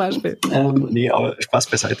 Zum Beispiel. Nee, aber Spaß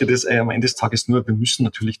beiseite, das am Ende des Tages nur, wir müssen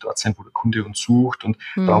natürlich dort sein, wo der Kunde uns sucht und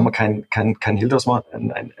brauchen wir kein Hill draus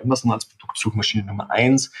machen, ein Amazon als Produktsuchmaschine Nummer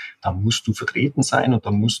 1, da musst du vertreten sein und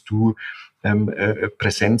da musst du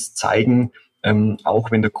Präsenz zeigen,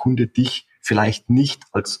 auch wenn der Kunde dich vielleicht nicht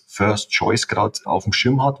als First Choice gerade auf dem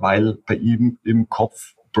Schirm hat, weil bei ihm im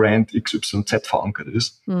Kopf Brand XYZ verankert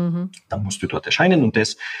ist, dann musst du dort erscheinen und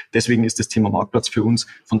deswegen ist das Thema Marktplatz für uns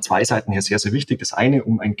von zwei Seiten her sehr, sehr wichtig. Das eine,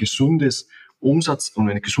 um ein gesundes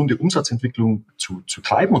eine gesunde Umsatzentwicklung zu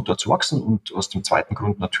treiben und dort zu wachsen und aus dem zweiten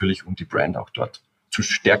Grund natürlich, um die Brand auch dort zu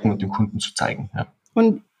stärken und dem Kunden zu zeigen. Ja.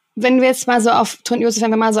 Und wenn wir jetzt mal so auf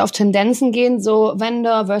Tendenzen gehen, so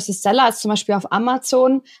Vendor versus Seller, als zum Beispiel auf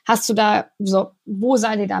Amazon, hast du da so, wo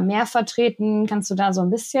seid ihr da mehr vertreten? Kannst du da so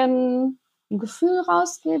ein bisschen ein Gefühl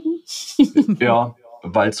rausgeben? Ja,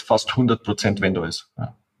 weil es fast 100% Vendor ist.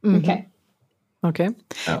 Ja. Okay.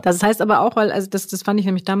 Ja. Das heißt aber auch, weil, also das fand ich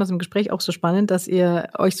nämlich damals im Gespräch auch so spannend, dass ihr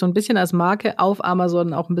euch so ein bisschen als Marke auf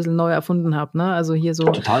Amazon auch ein bisschen neu erfunden habt, ne? Also hier so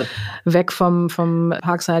total weg vom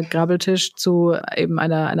Parkside-Grabbeltisch zu eben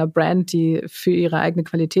einer Brand, die für ihre eigene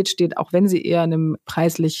Qualität steht, auch wenn sie eher an einem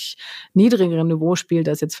preislich niedrigeren Niveau spielt,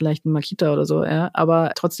 als jetzt vielleicht ein Makita oder so, ja,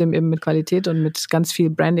 aber trotzdem eben mit Qualität und mit ganz viel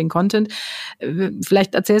Branding-Content.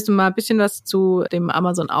 Vielleicht erzählst du mal ein bisschen was zu dem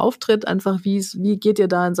Amazon-Auftritt, einfach wie geht ihr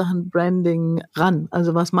da in Sachen Branding ran?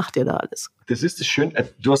 Also was macht ihr da alles? Das ist das Schöne.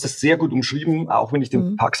 Du hast es sehr gut umschrieben, auch wenn ich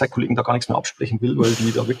den Parkside-Kollegen da gar nichts mehr absprechen will, weil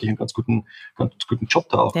die da wirklich einen ganz guten Job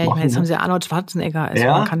da auch machen. Ja, jetzt haben sie Arnold Schwarzenegger, also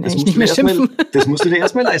man kann eigentlich nicht mehr schimpfen. Das musst du dir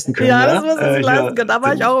erstmal leisten können. Ja, das musst du dir leisten können. Da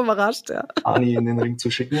war ich auch überrascht. Ja. Ani in den Ring zu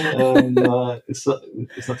schicken, ist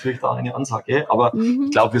natürlich da eine Ansage. Aber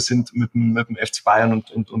ich glaube, wir sind mit dem FC Bayern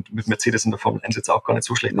und mit Mercedes in der Formel 1 jetzt auch gar nicht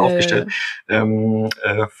so schlecht aufgestellt.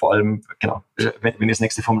 Vor allem, genau, wenn ihr das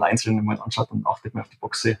nächste Formel 1-Rennen mal anschaut und achtet mal auf die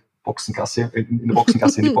Boxengasse, in der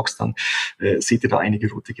Boxengasse in die Box, dann seht ihr da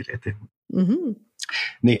einige rote Geräte.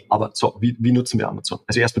 Nee, aber so, wie nutzen wir Amazon?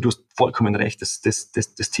 Also erstmal, du hast vollkommen recht, das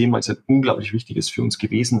Thema ist ein unglaublich wichtiges für uns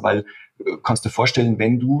gewesen, weil kannst dir vorstellen,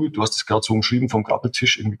 wenn du hast es gerade so umschrieben, vom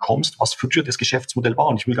Grabbeltisch irgendwie kommst, was früher das Geschäftsmodell war.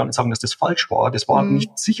 Und ich will gar nicht sagen, dass das falsch war. Das war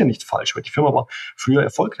sicher nicht falsch, weil die Firma war früher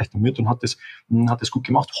erfolgreich damit und hat das gut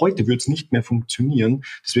gemacht. Heute wird es nicht mehr funktionieren.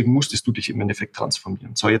 Deswegen musstest du dich im Endeffekt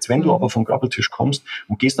transformieren. So, jetzt, wenn du aber vom Grabbeltisch kommst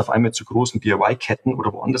und gehst auf einmal zu großen DIY-Ketten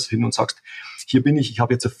oder woanders hin und sagst, hier bin ich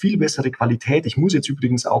habe jetzt eine viel bessere Qualität. Ich muss jetzt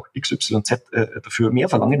übrigens auch XYZ dafür mehr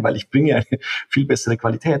verlangen, weil ich bringe eine viel bessere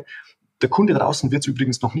Qualität. Der Kunde draußen wird es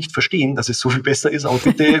übrigens noch nicht verstehen, dass es so viel besser ist, aber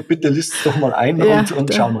bitte list es doch mal ein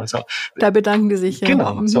und schau mal. So. Da bedanken die sich. Ja.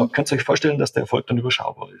 Genau, so könnt ihr euch vorstellen, dass der Erfolg dann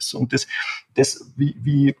überschaubar ist. Und das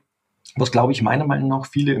was glaube ich meiner Meinung nach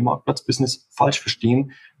viele im Marktplatzbusiness falsch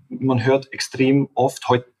verstehen, man hört extrem oft,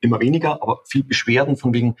 heute immer weniger, aber viel Beschwerden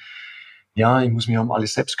von wegen, ja, ich muss mich um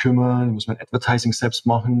alles selbst kümmern, ich muss mein Advertising selbst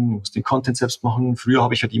machen, ich muss den Content selbst machen. Früher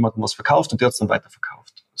habe ich halt jemandem was verkauft und der hat es dann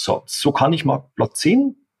weiterverkauft. So kann ich Marktplatz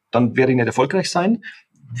sehen, dann werde ich nicht erfolgreich sein.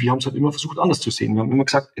 Wir haben es halt immer versucht, anders zu sehen. Wir haben immer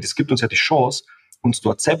gesagt, es gibt uns ja die Chance, uns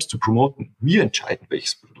dort selbst zu promoten. Wir entscheiden,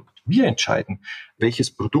 welches Produkt. Wir entscheiden,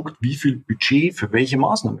 welches Produkt wie viel Budget für welche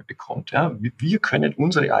Maßnahme bekommt. Ja, wir können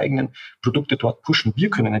unsere eigenen Produkte dort pushen. Wir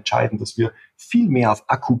können entscheiden, dass wir viel mehr auf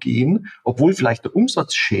Akku gehen, obwohl vielleicht der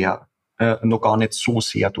Umsatzshare noch gar nicht so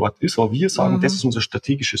sehr dort ist. Aber wir sagen, das ist unser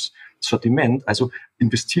strategisches Sortiment, also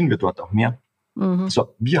investieren wir dort auch mehr.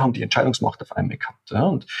 So, wir haben die Entscheidungsmacht auf einmal gehabt. Ja,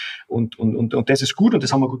 und das ist gut und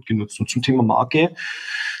das haben wir gut genutzt. Und zum Thema Marke,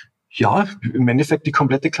 Ja, im Endeffekt die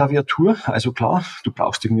komplette Klaviatur. Also klar, du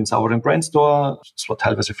brauchst irgendwie einen sauberen Brandstore. Das war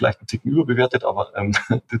teilweise vielleicht ein Ticken überbewertet, aber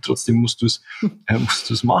trotzdem musst du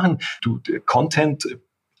es machen. Content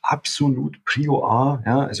absolut Prio A.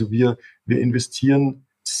 Ja, also wir investieren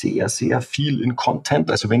sehr, sehr viel in Content.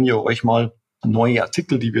 Also wenn ihr euch mal neue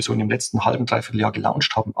Artikel, die wir so in dem letzten halben, dreiviertel Jahr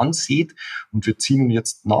gelauncht haben, anseht und wir ziehen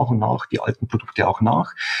jetzt nach und nach die alten Produkte auch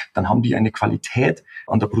nach, dann haben die eine Qualität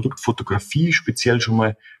an der Produktfotografie, speziell schon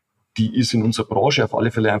mal, die ist in unserer Branche auf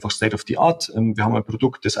alle Fälle einfach State of the Art. Wir haben ein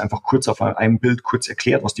Produkt, das einfach kurz auf einem Bild kurz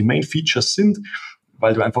erklärt, was die Main Features sind,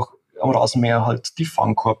 weil du einfach am Rasenmäher halt die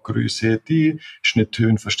Fangkorbgröße, die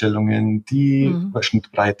Schnitthöhenverstellungen, die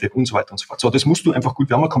Schnittbreite und so weiter und so fort. So, das musst du einfach gut,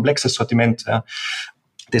 wir haben ein komplexes Sortiment. Ja.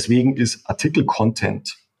 Deswegen ist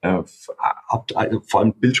Artikel-Content, vor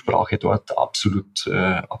allem Bildsprache dort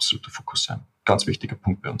absoluter Fokus. Ja. Ganz wichtiger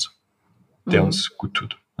Punkt bei uns, der uns gut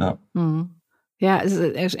tut. Ja. Ja, es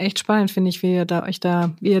ist echt spannend, finde ich, wie ihr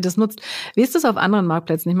das nutzt. Wie ist das auf anderen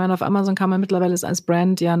Marktplätzen? Ich meine, auf Amazon kann man mittlerweile als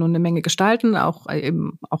Brand ja nun eine Menge gestalten, auch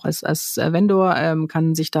als Vendor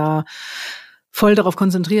kann sich da voll darauf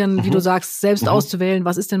konzentrieren, wie du sagst, selbst auszuwählen,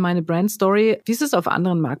 was ist denn meine Brand-Story? Wie ist es auf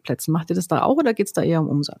anderen Marktplätzen? Macht ihr das da auch oder geht es da eher um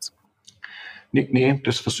Umsatz? Nee,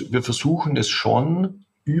 wir versuchen das schon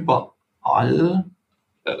überall,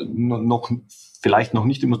 vielleicht noch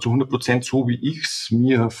nicht immer zu 100% so, wie ich es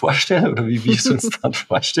mir vorstelle oder wie wir es uns dann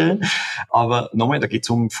vorstellen. Aber nochmal, da geht es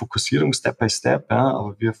um Fokussierung Step by Step. Ja,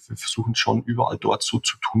 aber wir versuchen schon überall dort so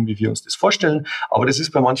zu tun, wie wir uns das vorstellen. Aber das ist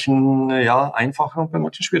bei manchen einfacher und bei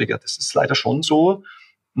manchen schwieriger. Das ist leider schon so,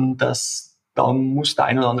 dass da muss der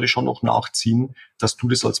eine oder andere schon noch nachziehen, dass du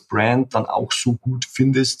das als Brand dann auch so gut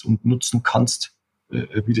findest und nutzen kannst,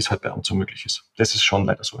 wie das halt bei Amazon möglich ist. Das ist schon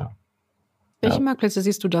leider so, ja. Welche Marktplätze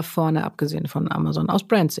siehst du da vorne, abgesehen von Amazon, aus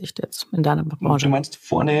Brandsicht jetzt in deiner Branche? Du meinst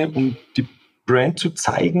vorne, um die Brand zu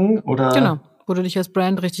zeigen? Oder? Genau, wo du dich als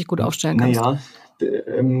Brand richtig gut aufstellen kannst. Naja,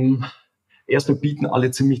 erstmal bieten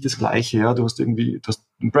alle ziemlich das Gleiche. Ja? Du hast einen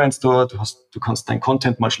Brandstore, du kannst dein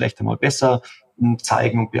Content mal schlechter, mal besser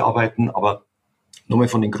zeigen und bearbeiten, aber nochmal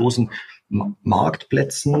von den großen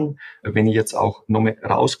Marktplätzen, wenn ich jetzt auch nochmal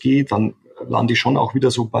rausgehe, dann lande ich schon auch wieder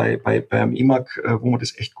so beim EMAG, wo wir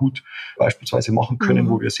das echt gut beispielsweise machen können,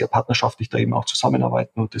 wo wir sehr partnerschaftlich da eben auch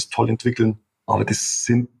zusammenarbeiten und das toll entwickeln. Aber das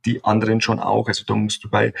sind die anderen schon auch. Also da musst du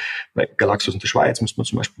bei Galaxus in der Schweiz, muss man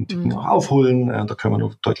zum Beispiel einen Ticken auch aufholen, da können wir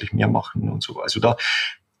noch deutlich mehr machen und so. Also da,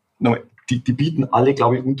 die bieten alle,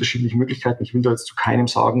 glaube ich, unterschiedliche Möglichkeiten. Ich will da jetzt zu keinem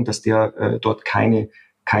sagen, dass der dort keine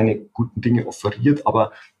guten Dinge offeriert,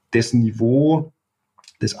 aber das Niveau,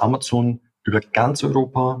 das Amazon über ganz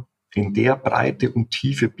Europa in der Breite und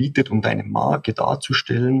Tiefe bietet, um deine Marke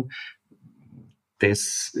darzustellen,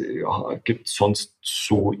 das gibt es sonst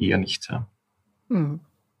so eher nicht. Ja.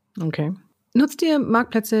 Okay. Nutzt ihr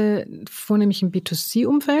Marktplätze vornehmlich im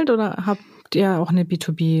B2C-Umfeld oder habt ihr auch eine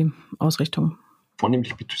B2B-Ausrichtung?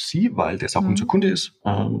 Vornehmlich B2C, weil das auch unser Kunde ist.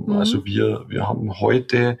 Also wir haben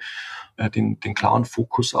heute den klaren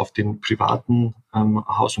Fokus auf den privaten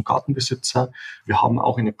Haus- und Gartenbesitzer. Wir haben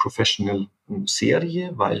auch eine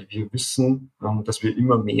Professional-Serie, weil wir wissen, dass wir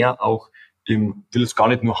immer mehr auch will jetzt gar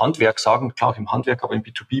nicht nur Handwerk sagen, klar auch im Handwerk, aber im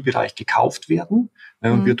B2B-Bereich gekauft werden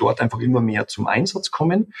und wir dort einfach immer mehr zum Einsatz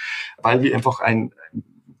kommen, weil wir einfach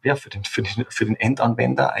für den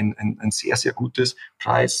Endanwender ein sehr, sehr gutes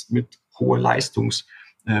Preis mit hohem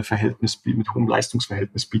Leistungsverhältnis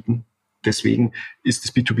bieten. Deswegen ist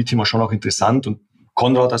das B2B-Thema schon auch interessant und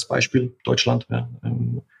Konrad als Beispiel, Deutschland,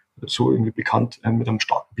 so irgendwie bekannt mit einem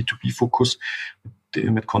starken B2B-Fokus.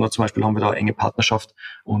 Mit Konrad zum Beispiel haben wir da eine enge Partnerschaft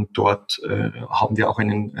und dort haben wir auch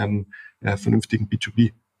einen vernünftigen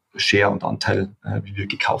B2B-Share und Anteil, wie wir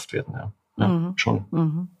gekauft werden. Ja.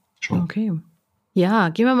 Schon. Okay. Ja,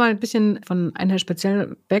 gehen wir mal ein bisschen von Einhell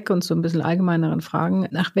speziell weg und zu ein bisschen allgemeineren Fragen.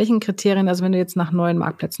 Nach welchen Kriterien, also wenn du jetzt nach neuen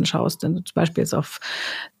Marktplätzen schaust, wenn du zum Beispiel jetzt auf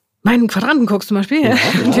meinen Quadranten guckst zum Beispiel,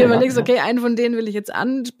 und dir überlegst, okay, einen von denen will ich jetzt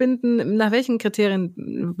anbinden, nach welchen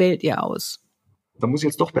Kriterien wählt ihr aus? Da muss ich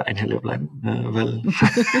jetzt doch bei Einhell bleiben, weil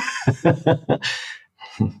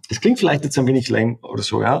das klingt vielleicht jetzt ein wenig lang oder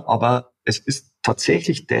so, ja, aber es ist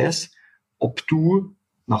tatsächlich das, ob du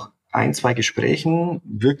nach 1-2 Gesprächen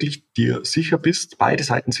wirklich dir sicher bist, beide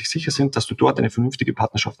Seiten sich sicher sind, dass du dort eine vernünftige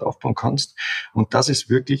Partnerschaft aufbauen kannst. Und das ist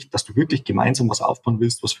wirklich, dass du wirklich gemeinsam was aufbauen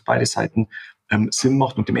willst, was für beide Seiten Sinn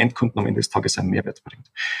macht und dem Endkunden am Ende des Tages einen Mehrwert bringt.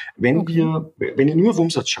 Wenn ich nur auf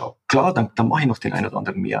Umsatz schaue, klar, dann mache ich noch den einen oder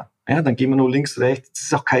anderen mehr. Ja, dann gehen wir nur links, rechts. Das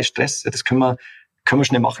ist auch kein Stress. Das können wir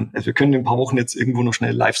schnell machen. Also wir können in ein paar Wochen jetzt irgendwo noch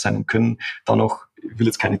schnell live sein und können da noch, ich will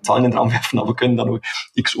jetzt keine Zahlen in den Raum werfen, aber können da noch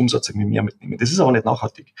x Umsatz irgendwie mehr mitnehmen. Das ist aber nicht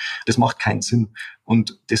nachhaltig. Das macht keinen Sinn.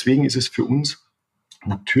 Und deswegen ist es für uns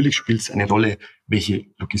Natürlich spielt es eine Rolle, welche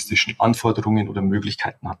logistischen Anforderungen oder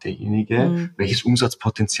Möglichkeiten hat derjenige, welches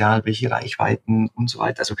Umsatzpotenzial, welche Reichweiten und so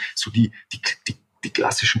weiter. Also so die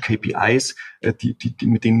klassischen KPIs,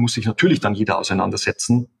 mit denen muss sich natürlich dann jeder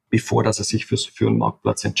auseinandersetzen, bevor dass er sich für einen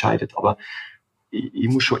Marktplatz entscheidet. Aber ich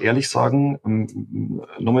muss schon ehrlich sagen,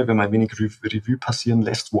 nochmal, wenn man ein wenig Revue passieren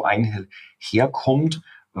lässt, wo Einhell herkommt,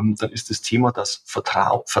 dann ist das Thema das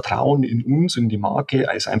Vertrauen in uns, in die Marke,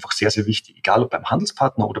 ist einfach sehr, sehr wichtig, egal ob beim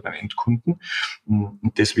Handelspartner oder beim Endkunden.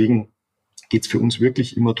 Und deswegen geht es für uns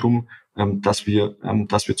wirklich immer darum, dass wir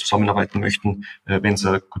zusammenarbeiten möchten, wenn es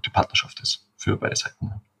eine gute Partnerschaft ist für beide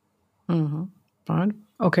Seiten. Mhm.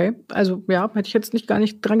 Okay, also ja, hätte ich jetzt gar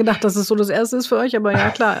nicht dran gedacht, dass es so das Erste ist für euch, aber ja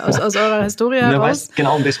klar, aus eurer Historie heraus.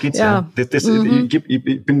 Genau, um das geht's ja.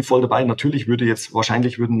 Ich bin voll dabei. Natürlich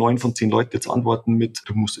wahrscheinlich würden 9 von 10 Leute jetzt antworten mit,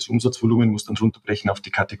 du musst das Umsatzvolumen, musst dann runterbrechen auf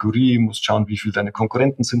die Kategorie, musst schauen, wie viel deine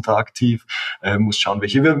Konkurrenten sind da aktiv, musst schauen,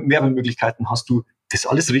 welche Werbemöglichkeiten hast du. Das ist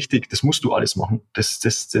alles richtig, das musst du alles machen. Das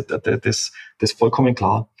ist vollkommen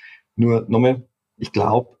klar. Nur nochmal, ich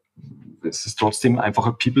glaube, es ist trotzdem einfach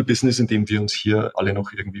ein People-Business, in dem wir uns hier alle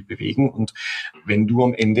noch irgendwie bewegen. Und wenn du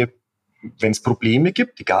am Ende, wenn es Probleme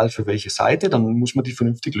gibt, egal für welche Seite, dann muss man die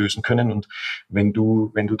vernünftig lösen können. Und wenn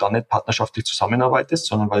du da nicht partnerschaftlich zusammenarbeitest,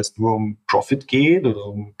 sondern weil es nur um Profit geht oder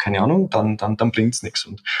um, keine Ahnung, dann bringt es nichts.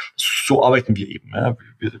 Und so arbeiten wir eben. Ja.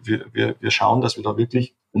 Wir schauen, dass wir da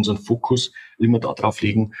wirklich unseren Fokus immer darauf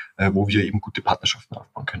legen, wo wir eben gute Partnerschaften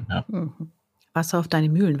aufbauen können. Ja. Wasser auf deine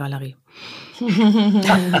Mühlen, Valerie.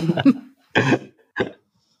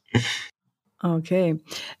 Okay.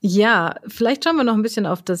 Ja, vielleicht schauen wir noch ein bisschen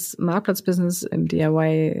auf das Marktplatzbusiness im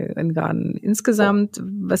DIY in Garden insgesamt.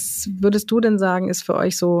 Was würdest du denn sagen, ist für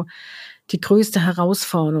euch so die größte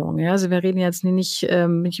Herausforderung? Ja, also wir reden jetzt nicht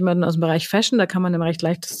mit jemandem aus dem Bereich Fashion, da kann man immer recht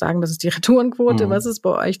leicht sagen, das ist die Retourenquote. Was ist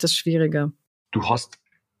bei euch das Schwierige? Du hast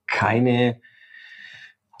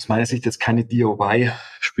aus meiner Sicht jetzt keine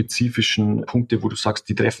DIY-spezifischen Punkte, wo du sagst,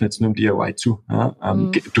 die treffen jetzt nur im DIY zu. Ja,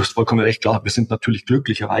 du hast vollkommen recht, klar, wir sind natürlich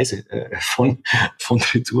glücklicherweise von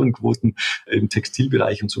Retourenquoten im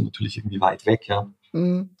Textilbereich und so natürlich irgendwie weit weg. Ja.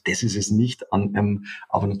 Das ist es nicht,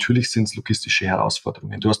 aber natürlich sind es logistische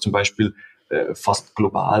Herausforderungen. Du hast zum Beispiel fast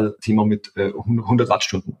global Thema mit 100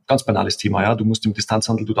 Wattstunden. Ganz banales Thema, ja. Du musst im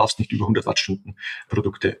Distanzhandel, du darfst nicht über 100 Wattstunden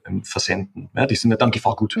Produkte versenden. Ja, die sind ja dann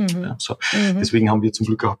Gefahrgut. Ja, so. Deswegen haben wir zum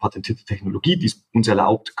Glück auch patentierte Technologie, die uns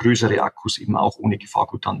erlaubt, größere Akkus eben auch ohne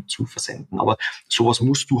Gefahrgut dann zu versenden. Aber sowas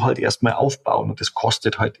musst du halt erstmal aufbauen und das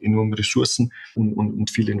kostet halt enorm Ressourcen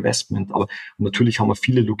und viel Investment. Aber natürlich haben wir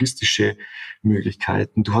viele logistische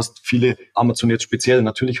Möglichkeiten. Du hast viele, Amazon jetzt speziell,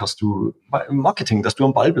 natürlich hast du Marketing, dass du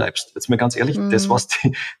am Ball bleibst. Jetzt mal ganz ehrlich, das, was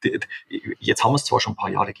jetzt haben wir es zwar schon ein paar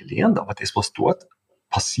Jahre gelernt, aber das, was dort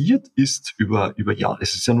passiert ist über Jahre,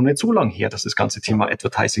 es ist ja noch nicht so lange her, dass das ganze Thema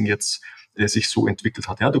Advertising jetzt sich so entwickelt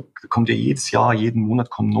hat. Ja, da kommt ja jedes Jahr, jeden Monat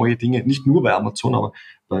kommen neue Dinge, nicht nur bei Amazon, aber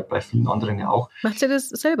bei vielen anderen ja auch. Macht ihr das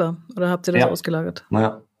selber oder habt ihr das ausgelagert?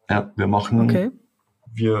 Ja, wir machen,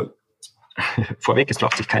 vorweg, es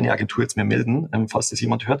braucht sich keine Agentur jetzt mehr melden, falls das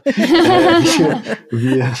jemand hört. Wir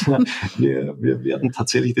werden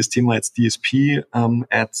tatsächlich das Thema jetzt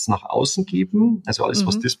DSP-Ads nach außen geben. Also alles,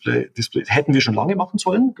 was Display, hätten wir schon lange machen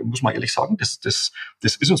sollen, muss man ehrlich sagen. Das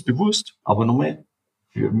ist uns bewusst. Aber nochmal,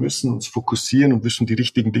 wir müssen uns fokussieren und müssen die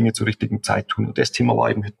richtigen Dinge zur richtigen Zeit tun. Und das Thema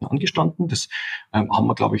war eben hinten angestanden. Das haben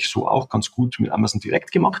wir, glaube ich, so auch ganz gut mit Amazon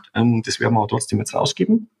direkt gemacht. Das werden wir aber trotzdem jetzt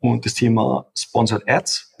rausgeben. Und das Thema Sponsored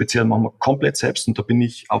Ads, speziell machen wir komplett selbst. Und da bin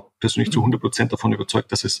ich auch persönlich zu 100% davon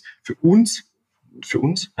überzeugt, dass es für uns,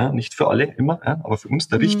 nicht für alle immer, aber für uns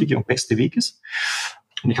der richtige und beste Weg ist.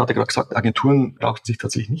 Und ich hatte gerade gesagt, Agenturen brauchen sich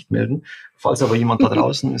tatsächlich nicht melden. Falls aber jemand da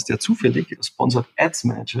draußen ist, der zufällig Sponsored Ads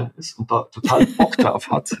Manager ist und da total Bock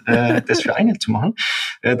drauf hat, das für Einhell zu machen,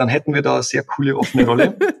 dann hätten wir da eine sehr coole offene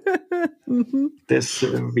Rolle. Das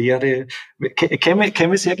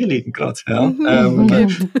käme sehr gelegen gerade. Ja.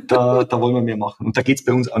 Da wollen wir mehr machen. Und da geht's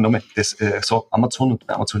bei uns auch nochmal, Amazon, und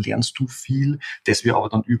bei Amazon lernst du viel, das wir aber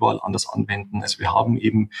dann überall anders anwenden. Also wir haben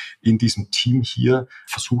eben in diesem Team hier,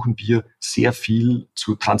 versuchen wir sehr viel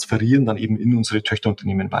zu transferieren, dann eben in unsere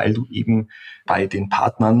Töchterunternehmen, weil du eben bei den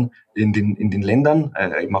Partnern in den Ländern,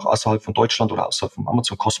 eben auch außerhalb von Deutschland oder außerhalb vom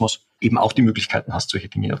Amazon-Kosmos, eben auch die Möglichkeiten hast, solche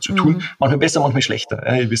Dinge zu tun. Manchmal besser, manchmal schlechter,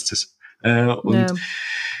 ihr wisst es.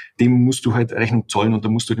 Dem musst du halt Rechnung zollen und da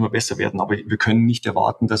musst du halt immer besser werden. Aber wir können nicht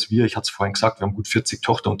erwarten, dass ich hatte es vorhin gesagt, wir haben gut 40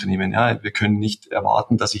 Tochterunternehmen. Ja, wir können nicht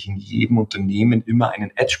erwarten, dass ich in jedem Unternehmen immer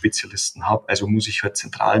einen Ad-Spezialisten habe. Also muss ich halt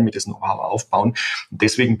zentral mit diesem Know-how aufbauen. Und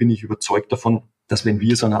deswegen bin ich überzeugt davon, dass wenn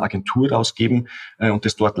wir so eine Agentur rausgeben und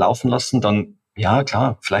das dort laufen lassen, dann Ja,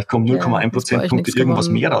 klar, vielleicht kommen 0,1 Prozentpunkte irgendwas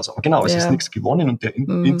mehr raus. Aber genau, es ist nichts gewonnen und der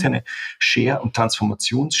interne Share und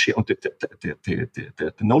Transformationsshare und der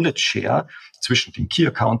Knowledge Share zwischen den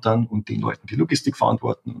Key-Accountern und den Leuten, die Logistik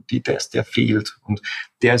verantworten, der fehlt. Und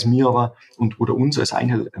der ist mir aber oder uns als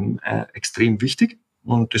Einhell extrem wichtig.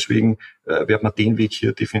 Und deswegen werden wir den Weg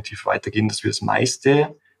hier definitiv weitergehen, dass wir das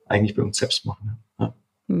meiste eigentlich bei uns selbst machen. Ja.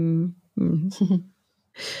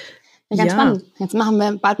 Ja, ganz spannend. Jetzt machen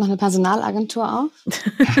wir bald noch eine Personalagentur auf.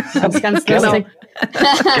 Das ist ganz lustig.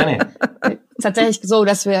 Gerne. Tatsächlich so,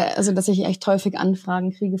 dass ich echt häufig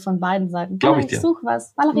Anfragen kriege von beiden Seiten. Ich suche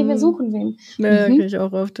was. Valerie, wir suchen wen. Ja, kriege ich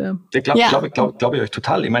auch oft, ja. Glaube ich euch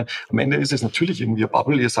total. Ich meine, am Ende ist es natürlich irgendwie eine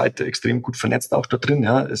Bubble. Ihr seid extrem gut vernetzt auch da drin,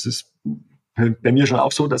 ja. Es ist bei mir schon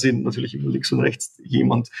auch so, dass ich natürlich immer links und rechts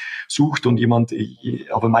jemand sucht und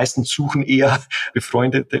aber meistens suchen eher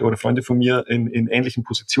Befreundete oder Freunde von mir in ähnlichen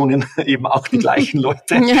Positionen eben auch die gleichen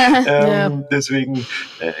Leute. Deswegen,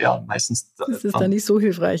 meistens. Das ist dann nicht so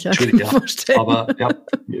hilfreich, ja. Aber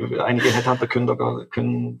einige Headhunter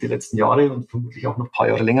können die letzten Jahre und vermutlich auch noch ein paar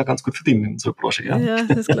Jahre länger ganz gut verdienen in unserer Branche. Ja,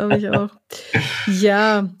 das glaube ich auch.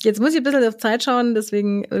 Ja, jetzt muss ich ein bisschen auf Zeit schauen,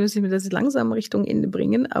 deswegen muss ich mir das langsam Richtung Ende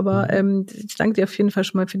bringen, aber ich danke dir auf jeden Fall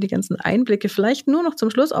schon mal für die ganzen Einblicke. Vielleicht nur noch zum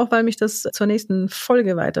Schluss, auch weil mich das zur nächsten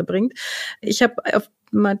Folge weiterbringt. Ich habe auf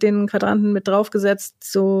den Quadranten mit draufgesetzt,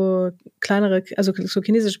 so kleinere, also so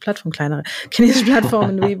chinesische Plattformen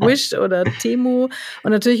wie Wish oder Temu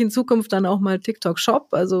und natürlich in Zukunft dann auch mal TikTok Shop.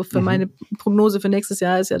 Also für meine Prognose für nächstes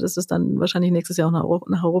Jahr ist ja, dass es dann wahrscheinlich nächstes Jahr auch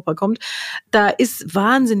nach Europa kommt. Da ist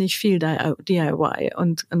wahnsinnig viel DIY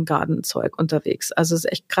und Gartenzeug unterwegs. Also es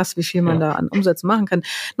ist echt krass, wie viel man da an Umsätzen machen kann.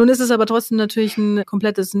 Nun ist es aber trotzdem natürlich ein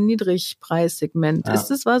komplettes Niedrigpreissegment. Ja. Ist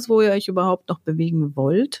das was, wo ihr euch überhaupt noch bewegen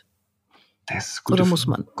wollt? Oder muss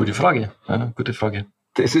man? Gute Frage. Ja, gute Frage.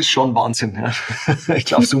 Das ist schon Wahnsinn. Ja. Ich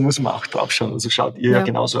glaube, so muss man auch drauf schauen. Also schaut ihr ja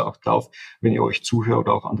genauso auch drauf, wenn ihr euch zuhört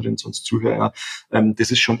oder auch anderen sonst zuhört. Ja.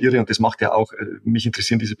 Das ist schon irre und das macht ja auch, mich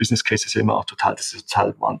interessieren diese Business Cases ja immer auch total. Das ist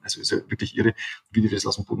total Wahnsinn. Also ist ja wirklich irre, wie die das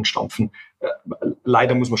aus dem Boden stampfen.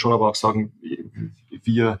 Leider muss man schon aber auch sagen,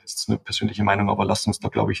 das ist eine persönliche Meinung, aber lasst uns da,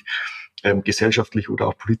 glaube ich, gesellschaftlich oder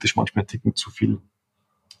auch politisch manchmal ein Ticken zu viel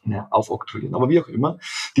aufoktroyieren. Aber wie auch immer,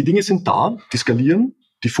 die Dinge sind da, die skalieren,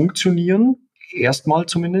 die funktionieren, erstmal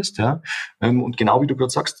zumindest, ja. Und genau wie du gerade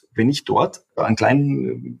sagst, wenn ich dort einen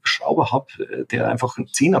kleinen Schrauber habe, der einfach einen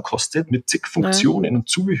Zehner kostet, mit zig Funktionen und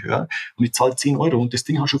Zubehör, und ich zahle 10 € und das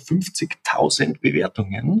Ding hat schon 50.000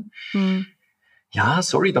 Bewertungen, ja,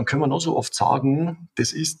 sorry, dann können wir noch so oft sagen,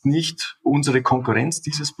 das ist nicht unsere Konkurrenz,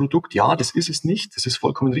 dieses Produkt. Ja, das ist es nicht, das ist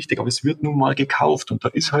vollkommen richtig, aber es wird nun mal gekauft und da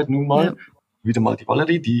ist halt nun mal wieder mal die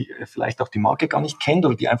Valerie, die vielleicht auch die Marke gar nicht kennt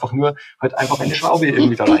oder die einfach nur halt einfach eine Schraube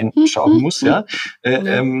irgendwie da reinschrauben muss, ja.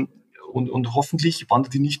 Und hoffentlich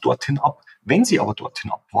wandert die nicht dorthin ab. Wenn sie aber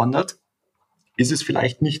dorthin abwandert, ist es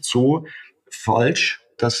vielleicht nicht so falsch,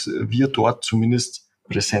 dass wir dort zumindest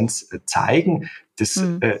Präsenz zeigen. Das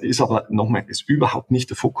ist aber nochmal, ist überhaupt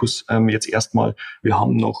nicht der Fokus. Jetzt erstmal, wir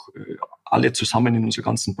haben noch alle zusammen in unserer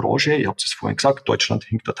ganzen Branche, ihr habt es vorhin gesagt, Deutschland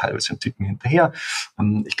hinkt da teilweise einen Ticken hinterher.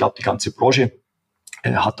 Ich glaube, die ganze Branche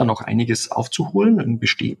hat da noch einiges aufzuholen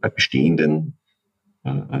bei bestehenden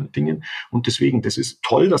Dingen. Und deswegen, das ist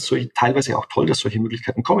toll, teilweise auch toll, dass solche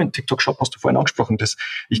Möglichkeiten kommen. TikTok Shop hast du vorhin angesprochen.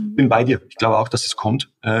 Ich bin bei dir. Ich glaube auch, dass es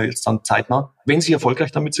kommt, jetzt dann zeitnah. Wenn sie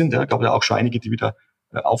erfolgreich damit sind, gab ja auch schon einige, die wieder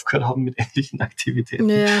aufgehört haben mit ähnlichen Aktivitäten.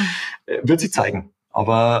 Wird sie zeigen.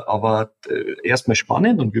 Aber erstmal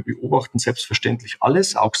spannend und wir beobachten selbstverständlich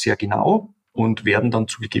alles, auch sehr genau und werden dann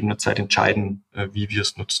zu gegebener Zeit entscheiden, wie wir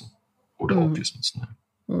es nutzen oder ob wir es nutzen.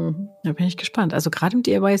 Da bin ich gespannt. Also gerade im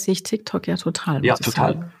DIY sehe ich TikTok ja total. Ja,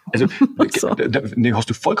 total. Also hast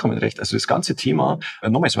du vollkommen recht. Also das ganze Thema,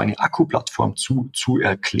 nochmal so eine Akkuplattform zu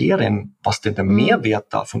erklären, was denn der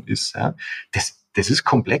Mehrwert davon ist, das ist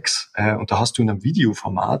komplex und da hast du in einem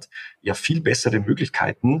Videoformat ja viel bessere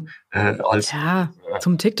Möglichkeiten als... Ja,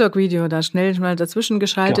 zum TikTok-Video, da schnell mal dazwischen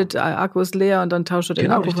geschaltet, Akku ist leer und dann tauscht du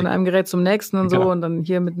den Akku von einem Gerät zum nächsten und so und dann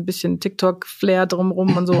hier mit ein bisschen TikTok-Flair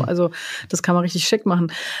drumrum und so. Also das kann man richtig schick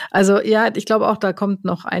machen. Also ja, ich glaube auch, da kommt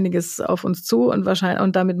noch einiges auf uns zu und wahrscheinlich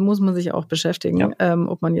und damit muss man sich auch beschäftigen,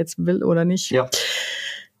 ob man jetzt will oder nicht. Ja.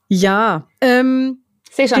 Ich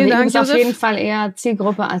sehe schon, du bist auf jeden Fall eher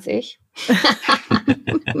Zielgruppe als ich.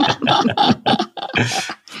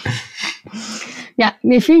 Ja,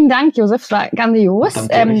 vielen Dank, Josef. Es war grandios.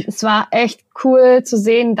 Es war echt cool zu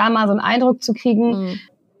sehen, da mal so einen Eindruck zu kriegen.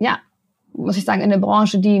 Ja, muss ich sagen, in der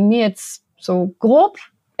Branche, die mir jetzt so grob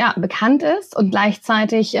bekannt ist und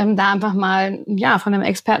gleichzeitig da einfach mal von einem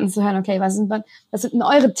Experten zu hören, okay, was das sind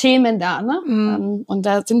eure Themen da, ne? Und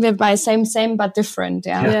da sind wir bei same, but different,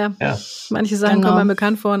 ja. Manche Sachen kommen mir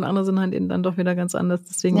bekannt vor und andere sind halt eben dann doch wieder ganz anders.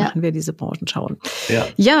 Deswegen machen wir diese Branchenschauen.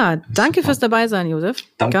 Ja, danke fürs Dabeisein, Josef.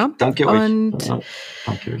 Danke euch. Und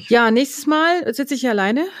danke euch. Ja, nächstes Mal sitze ich hier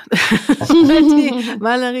alleine, weil die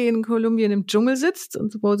Valerie in Kolumbien im Dschungel sitzt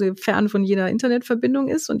und wo sie fern von jeder Internetverbindung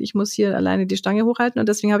ist und ich muss hier alleine die Stange hochhalten und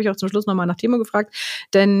deswegen habe ich auch zum Schluss nochmal nach Timo gefragt,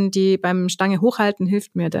 denn beim Stange hochhalten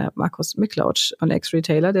hilft mir der Markus Miklausch von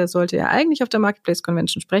Ex-Retailer, der sollte ja eigentlich auf der Marketplace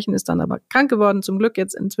Convention sprechen, ist dann aber krank geworden, zum Glück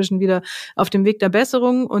jetzt inzwischen wieder auf dem Weg der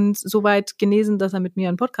Besserung und so weit genesen, dass er mit mir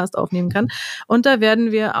einen Podcast aufnehmen kann und da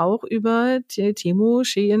werden wir auch über Temu,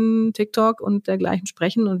 Shein, TikTok und dergleichen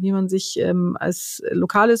sprechen und wie man sich als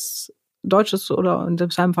lokales deutsches oder in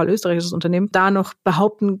seinem Fall österreichisches Unternehmen da noch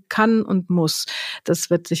behaupten kann und muss.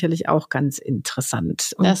 Das wird sicherlich auch ganz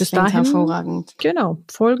interessant. Und das bis dahin hervorragend. Genau,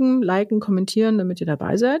 folgen, liken, kommentieren, damit ihr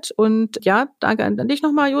dabei seid. Und ja, danke an dich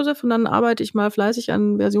nochmal, Josef. Und dann arbeite ich mal fleißig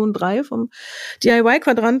an Version 3 vom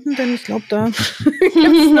DIY-Quadranten, denn ich glaube, da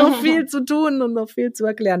gibt es noch viel zu tun und noch viel zu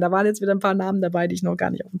erklären. Da waren jetzt wieder ein paar Namen dabei, die ich noch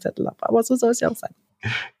gar nicht auf dem Zettel habe. Aber so soll es ja auch sein.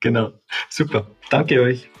 Genau, super. Danke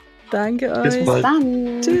euch. Danke euch. Bis bald.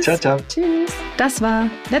 Dann. Tschüss. Ciao. Tschüss. Das war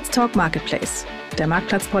Let's Talk Marketplace, der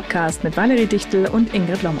Marktplatz-Podcast mit Valerie Dichtel und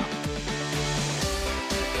Ingrid Lommer.